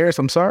 Parents,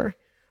 I'm sorry.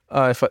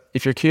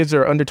 If your kids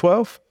are under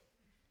 12,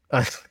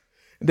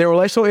 their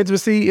relational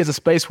intimacy is a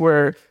space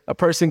where a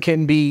person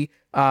can be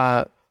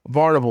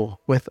vulnerable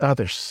with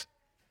others.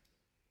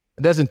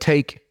 It doesn't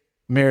take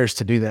marriage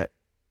to do that.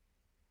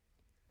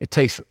 It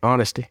takes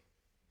honesty,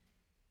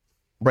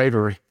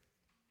 bravery,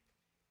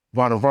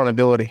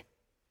 vulnerability.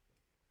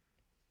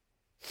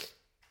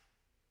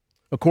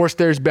 Of course,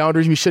 there's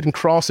boundaries we shouldn't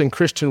cross in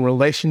Christian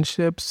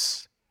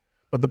relationships,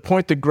 but the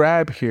point to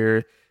grab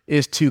here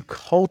is to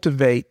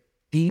cultivate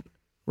deep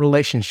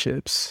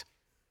relationships.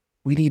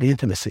 We need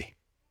intimacy.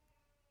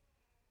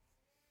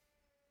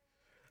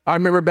 I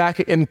remember back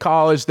in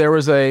college, there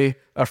was a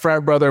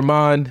frat brother of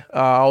mine.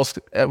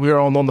 We were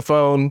on the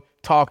phone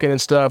talking and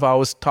stuff. I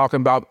was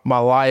talking about my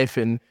life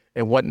and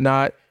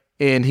whatnot.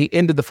 And he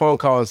ended the phone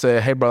call and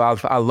said, "Hey,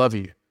 brother, I love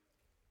you."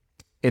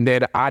 And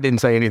then I didn't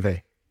say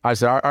anything. I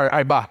said, all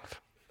right, bye.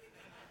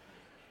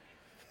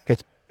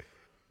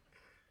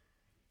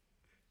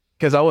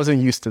 Because I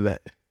wasn't used to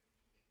that.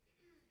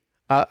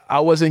 I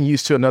wasn't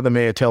used to another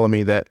man telling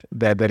me that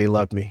he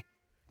loved me,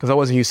 because I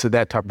wasn't used to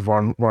that type of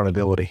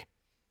vulnerability.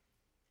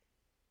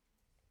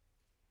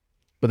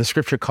 But the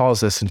scripture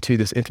calls us into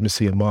this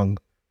intimacy among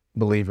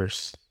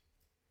believers.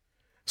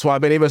 That's why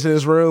many of us in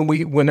this room,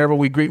 whenever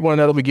we greet one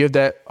another, we give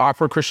that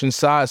awkward Christian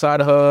side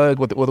hug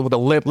with a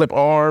lip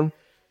arm.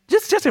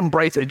 Just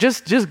embrace it.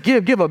 Just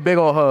give a big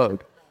old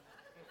hug.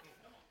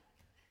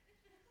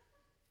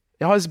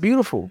 Y'all, it's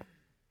beautiful.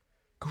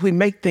 We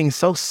make things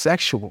so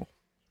sexual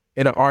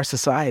in our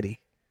society.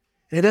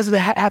 And it doesn't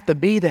have to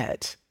be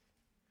that.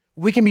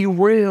 We can be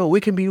real.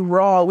 We can be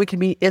raw. We can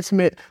be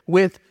intimate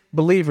with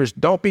believers.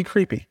 Don't be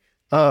creepy.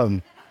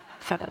 You're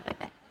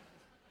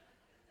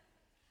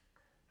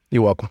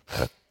welcome.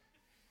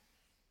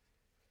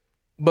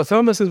 But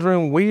some of us in this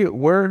room,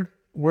 we're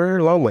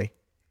lonely.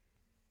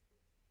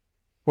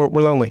 We're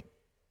lonely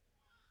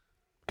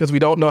because we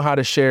don't know how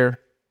to share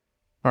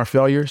our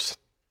failures.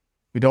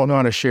 We don't know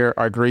how to share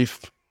our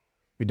grief.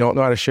 We don't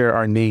know how to share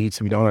our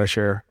needs. We don't know how to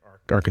share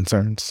our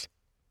concerns.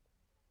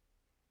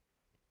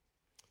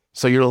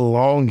 So you're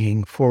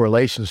longing for a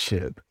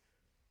relationship,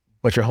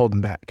 but you're holding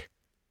back.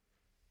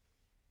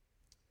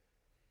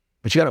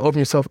 But you got to open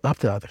yourself up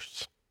to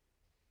others.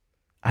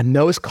 I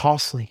know it's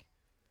costly.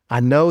 I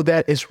know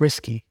that it's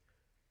risky.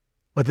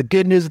 But the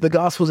good news of the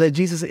gospel is that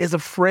Jesus is a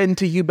friend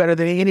to you better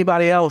than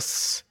anybody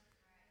else.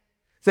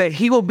 That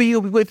he will be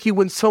with you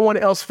when someone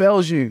else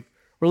fails you.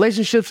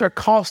 Relationships are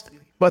costly,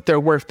 but they're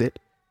worth it.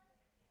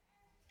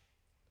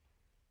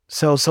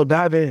 So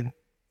dive in.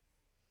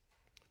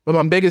 But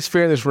my biggest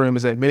fear in this room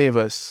is that many of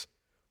us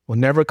will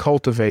never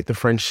cultivate the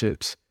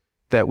friendships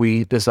that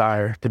we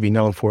desire to be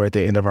known for at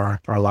the end of our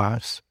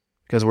lives,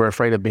 because we're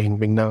afraid of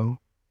being known.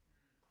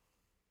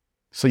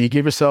 So you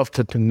give yourself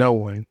to no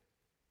one.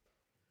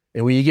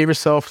 And when you give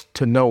yourself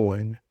to no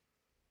one,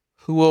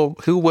 who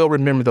will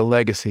remember the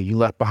legacy you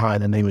left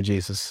behind in the name of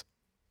Jesus?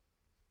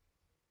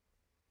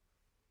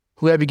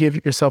 Who have you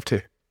given yourself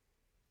to?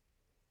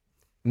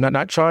 I'm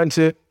not trying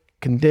to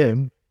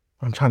condemn.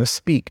 I'm trying to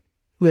speak.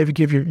 Who have you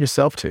given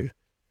yourself to?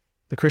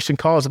 The Christian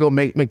call is to go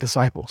make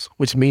disciples,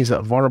 which means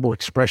a vulnerable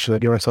expression of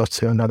giving ourselves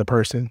to another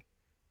person.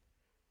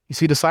 You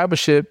see,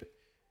 discipleship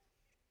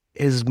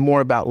is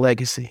more about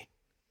legacy.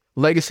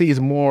 Legacy is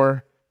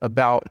more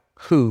about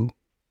who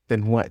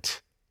than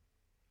what.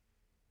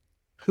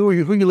 Who are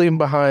you leaving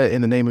behind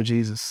in the name of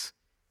Jesus?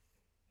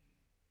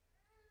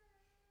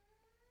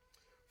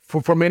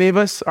 For many of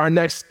us, our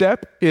next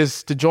step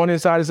is to join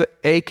inside as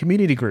a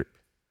community group.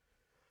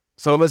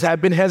 Some of us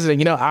have been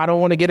hesitant. I don't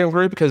want to get in a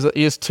group because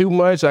it's too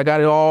much. I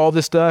got all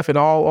this stuff and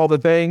all the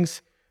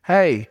things.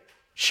 Hey,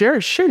 share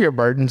your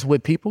burdens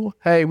with people.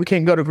 Hey, we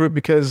can't go to group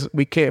because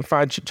we can't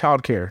find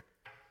childcare.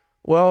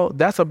 Well,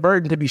 that's a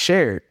burden to be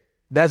shared.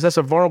 That's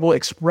a vulnerable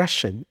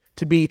expression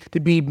to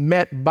be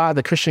met by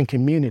the Christian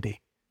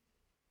community.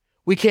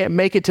 We can't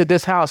make it to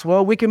this house.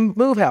 Well, we can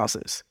move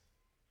houses.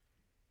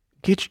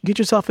 Get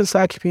yourself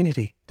inside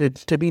community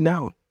to be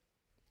known.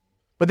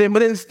 But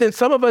then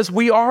some of us,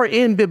 we are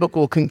in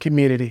biblical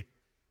community,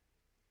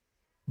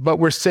 but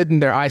we're sitting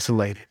there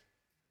isolated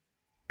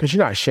because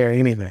you're not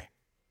sharing anything.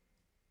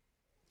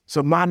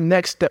 So my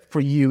next step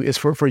for you is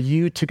for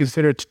you to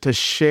consider to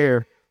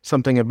share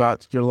something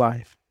about your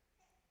life.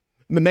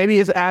 Maybe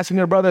it's asking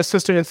your brother or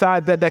sister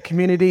inside that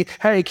community,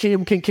 hey,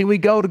 can we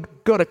go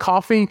to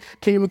coffee?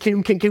 Can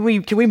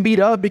we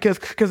meet up?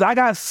 Because I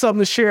got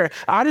something to share.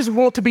 I just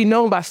want to be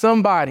known by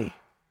somebody.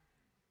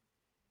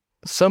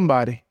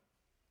 Somebody.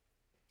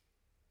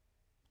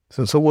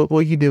 So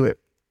will you do it?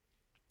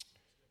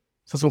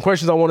 So some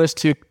questions I want us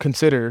to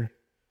consider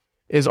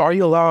is, are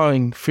you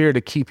allowing fear to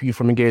keep you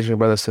from engaging your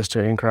brother or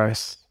sister in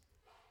Christ?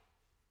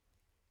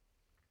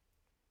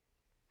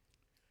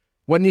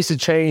 What needs to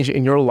change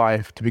in your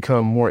life to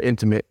become more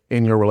intimate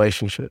in your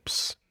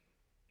relationships?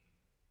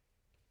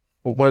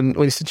 What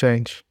needs to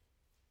change?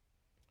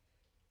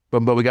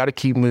 But we got to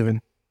keep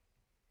moving.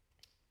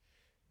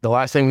 The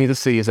last thing we need to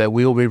see is that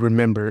we will be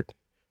remembered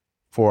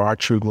for our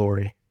true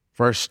glory.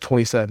 Verse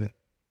 27.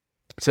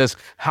 It says,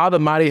 how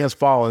the mighty has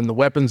fallen, the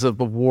weapons of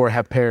war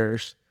have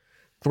perished.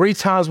 3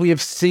 times we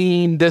have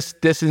seen this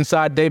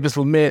inside David's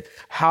lament,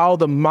 how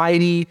the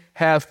mighty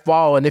have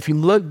fallen. If you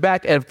look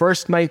back at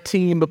verse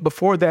 19, but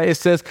before that, it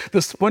says,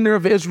 the splendor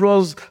of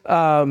Israel's,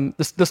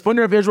 the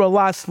splendor of Israel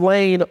lies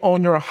slain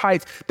on your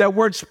heights. That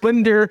word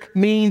splendor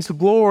means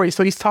glory.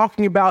 So he's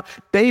talking about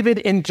David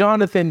and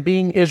Jonathan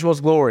being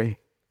Israel's glory.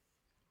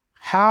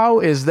 How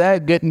is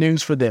that good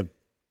news for them?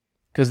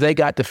 Because they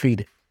got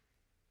defeated.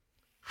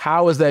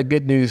 How is that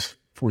good news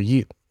for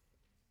you?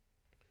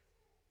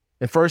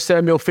 In 1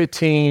 Samuel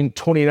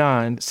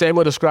 15:29,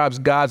 Samuel describes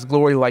God's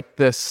glory like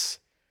this.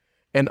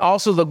 And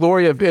also the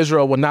glory of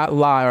Israel will not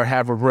lie or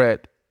have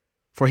regret,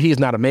 for he is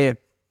not a man,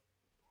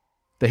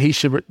 that he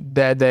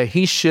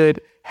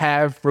should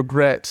have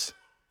regrets.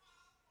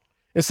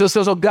 And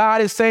so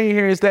God is saying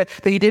here is that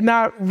he did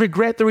not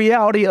regret the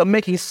reality of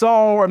making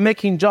Saul or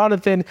making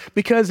Jonathan,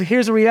 because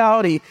here's the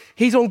reality.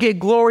 He's going to get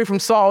glory from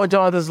Saul and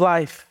Jonathan's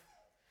life.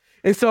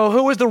 And so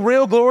who is the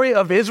real glory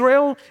of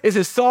Israel? Is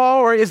it Saul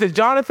or is it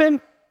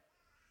Jonathan?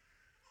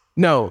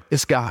 No,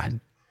 it's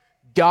God.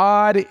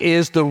 God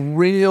is the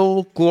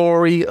real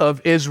glory of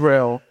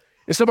Israel.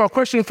 And so my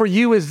question for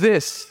you is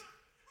this.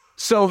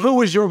 So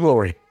who is your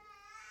glory?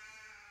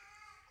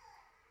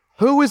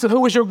 Who is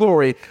your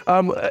glory?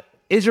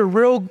 Is your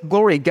real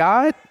glory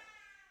God?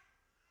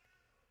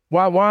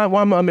 Why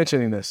am I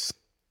mentioning this?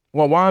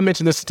 Well, why I'm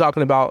mentioning this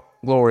talking about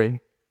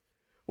glory?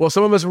 Well,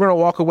 some of us are going to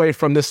walk away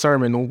from this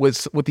sermon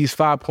with these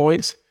 5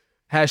 points.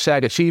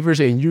 #achievers,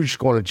 and you're just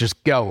going to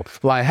go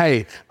like,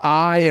 hey,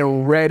 I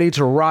am ready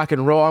to rock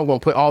and roll. I'm going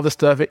to put all this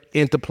stuff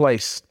into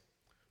place.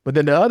 But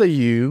then the other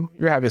you're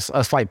having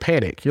a slight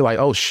panic. You're like,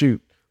 oh,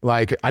 shoot,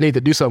 like I need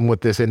to do something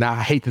with this. And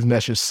I hate this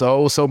message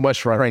so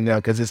much right now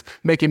because it's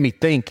making me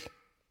think.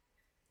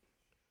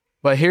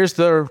 But here's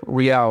the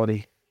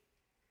reality.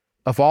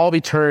 Of all of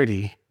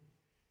eternity,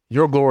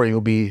 your glory will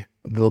be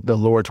the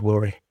Lord's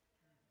glory.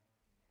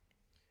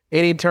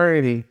 In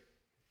eternity,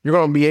 you're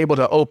going to be able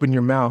to open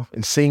your mouth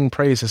and sing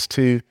praises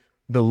to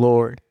the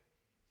Lord.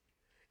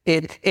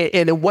 And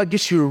what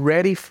gets you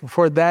ready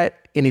for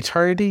that in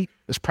eternity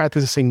is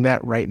practicing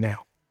that right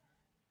now.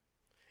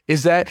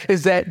 Is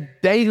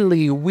that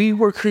daily we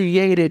were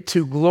created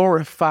to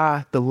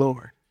glorify the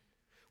Lord.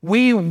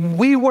 We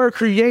were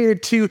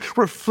created to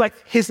reflect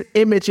his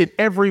image in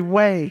every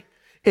way.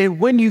 And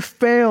when you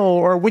fail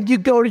or when you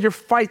go to your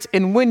fights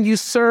and when you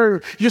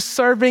serve, you're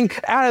serving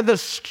out of the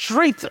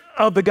strength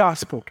of the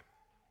gospel.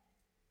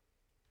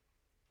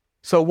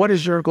 So what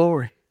is your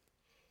glory?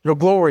 Your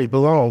glory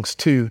belongs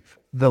to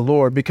the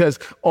Lord, because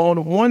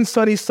on one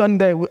sunny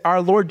Sunday,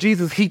 our Lord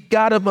Jesus, he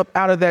got up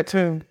out of that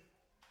tomb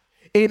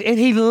and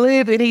he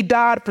lived and he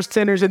died for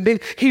sinners. And then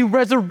he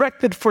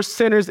resurrected for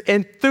sinners,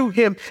 and through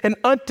him and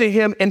unto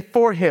him and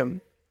for him,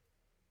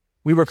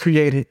 we were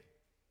created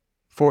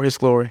for his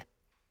glory.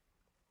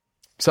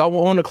 So I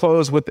want to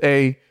close with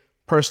a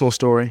personal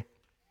story.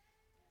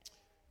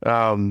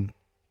 Back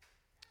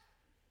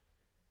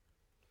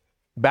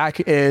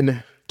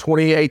in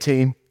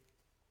 2018,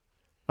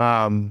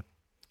 I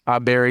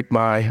buried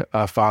my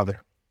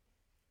father.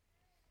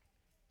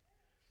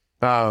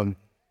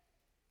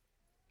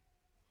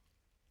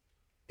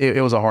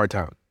 It was a hard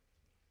time.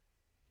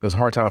 It was a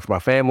hard time for my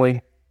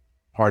family,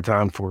 hard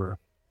time for,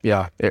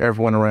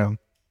 everyone around.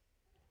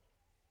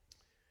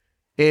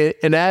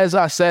 And as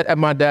I sat at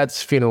my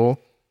dad's funeral,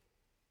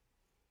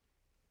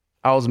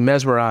 I was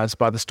mesmerized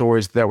by the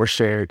stories that were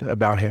shared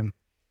about him.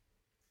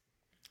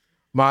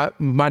 My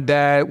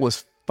dad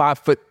was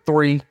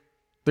 5'3",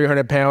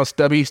 300 pounds,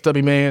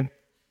 stubby man.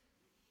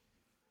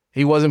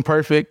 He wasn't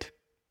perfect,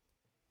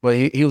 but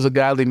he was a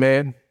godly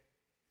man.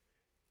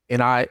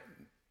 And I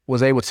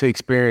was able to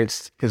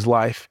experience his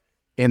life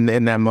in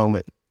that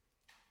moment.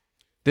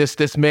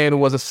 This man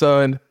was a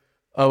son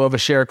of a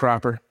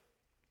sharecropper,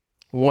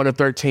 one of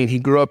 13. He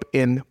grew up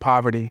in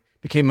poverty,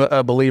 became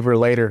a believer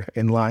later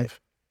in life.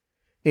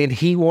 And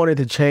he wanted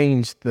to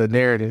change the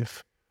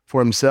narrative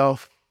for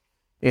himself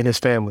and his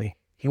family.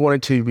 He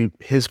wanted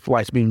his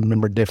life to be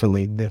remembered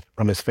differently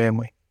from his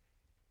family.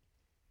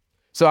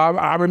 So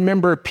I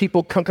remember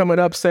people coming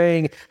up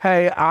saying,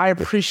 hey, I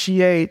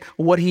appreciate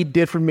what he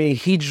did for me.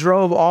 He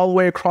drove all the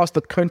way across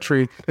the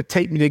country to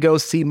take me to go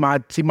see my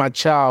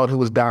child who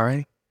was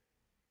dying.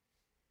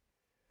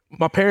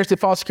 My parents did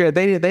foster care.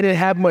 They didn't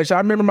have much. I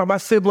remember my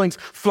siblings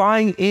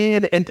flying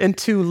in and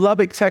into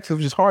Lubbock, Texas,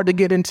 which is hard to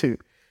get into.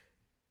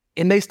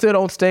 And they stood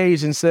on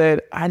stage and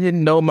said, I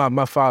didn't know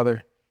my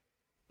father,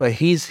 but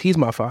he's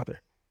my father.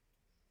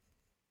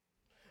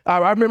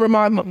 I remember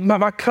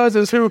my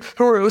cousins who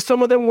were,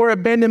 some of them were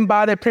abandoned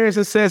by their parents.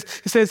 It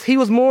says he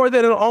was more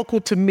than an uncle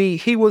to me.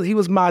 He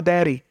was my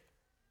daddy.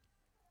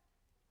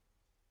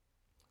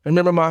 I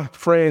remember my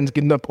friends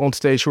getting up on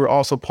stage who were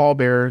also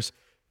pallbearers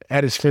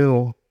at his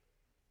funeral,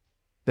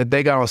 that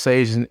they got on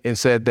stage and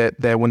said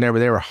that whenever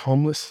they were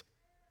homeless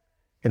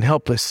and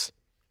helpless,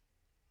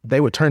 they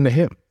would turn to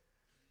him.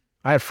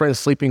 I had friends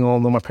sleeping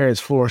on my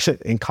parents' floor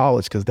in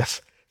college because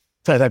that's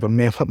the type of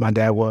man my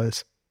dad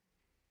was.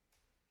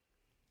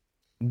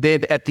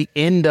 Then at the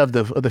end of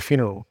the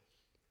funeral,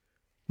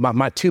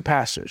 my two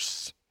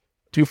pastors,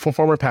 two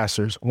former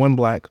pastors, one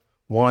black,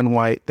 one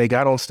white, they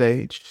got on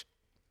stage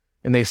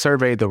and they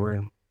surveyed the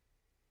room.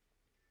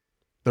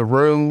 The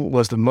room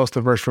was the most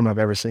diverse room I've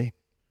ever seen.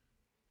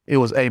 It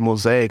was a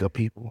mosaic of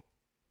people,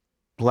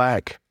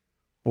 black,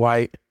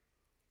 white,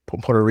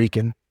 Puerto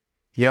Rican,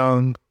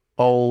 young,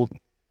 old,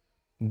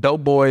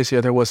 dope boys.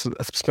 Yeah, there was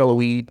a smell of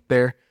weed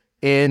there,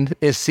 and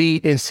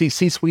C-suite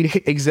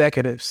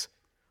executives.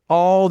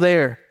 All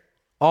there.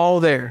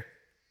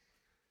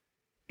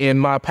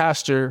 And my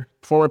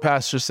former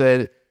pastor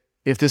said,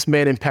 if this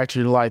man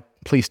impacted your life,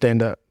 please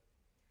stand up.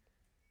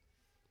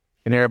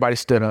 And everybody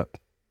stood up.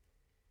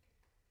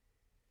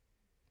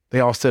 They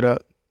all stood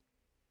up.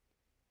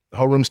 The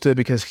whole room stood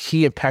because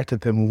he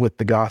impacted them with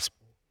the gospel.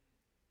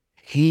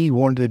 He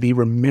wanted to be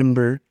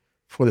remembered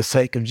for the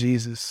sake of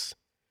Jesus.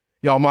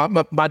 Y'all,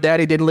 my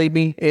daddy didn't leave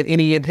me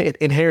any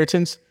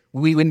inheritance.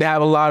 We didn't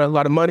have a lot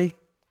of money.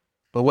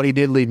 But what he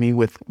did leave me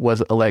with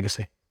was a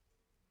legacy.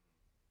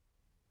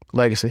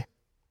 Legacy.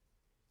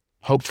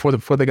 Hope for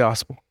the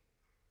gospel.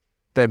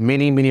 That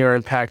many are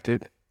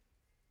impacted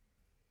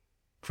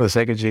for the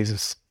sake of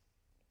Jesus.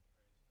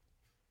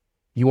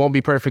 You won't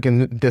be perfect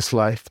in this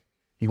life.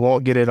 You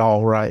won't get it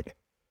all right.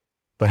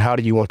 But how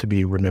do you want to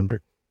be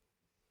remembered?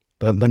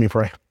 Let me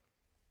pray.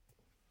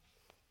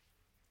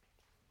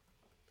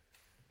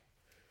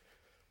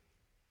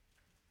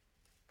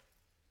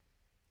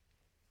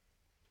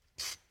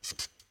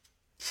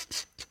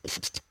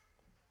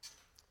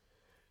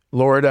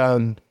 Lord,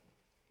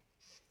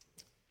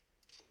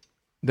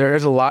 there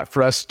is a lot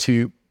for us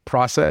to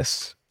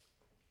process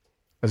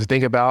as we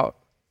think about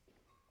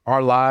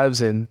our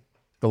lives and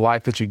the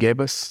life that you gave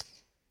us.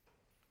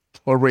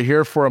 Lord, we're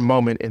here for a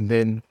moment and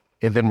then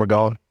we're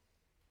gone.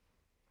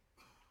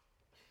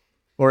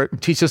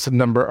 Lord, teach us to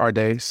number our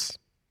days.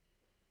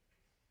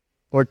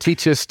 Lord,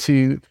 teach us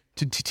to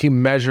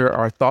measure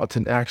our thoughts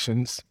and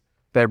actions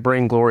that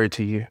bring glory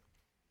to you.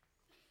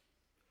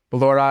 But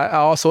Lord, I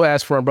also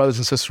ask for our brothers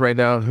and sisters right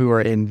now who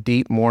are in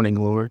deep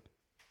mourning, Lord,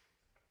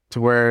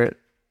 to where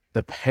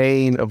the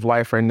pain of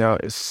life right now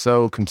is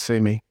so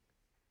consuming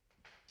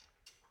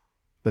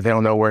that they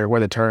don't know where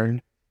to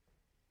turn.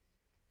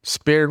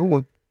 Spirit,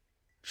 will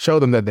show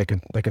them that they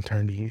can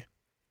turn to you.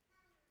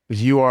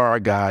 Because you are our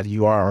God,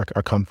 you are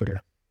our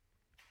comforter.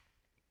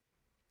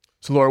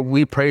 So Lord,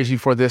 we praise you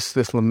for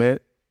this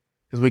lament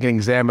as we can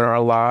examine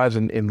our lives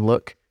and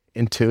look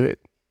into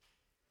it.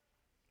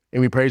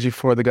 And we praise you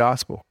for the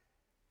gospel.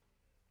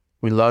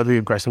 We love you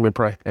in Christ and we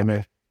pray.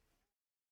 Amen.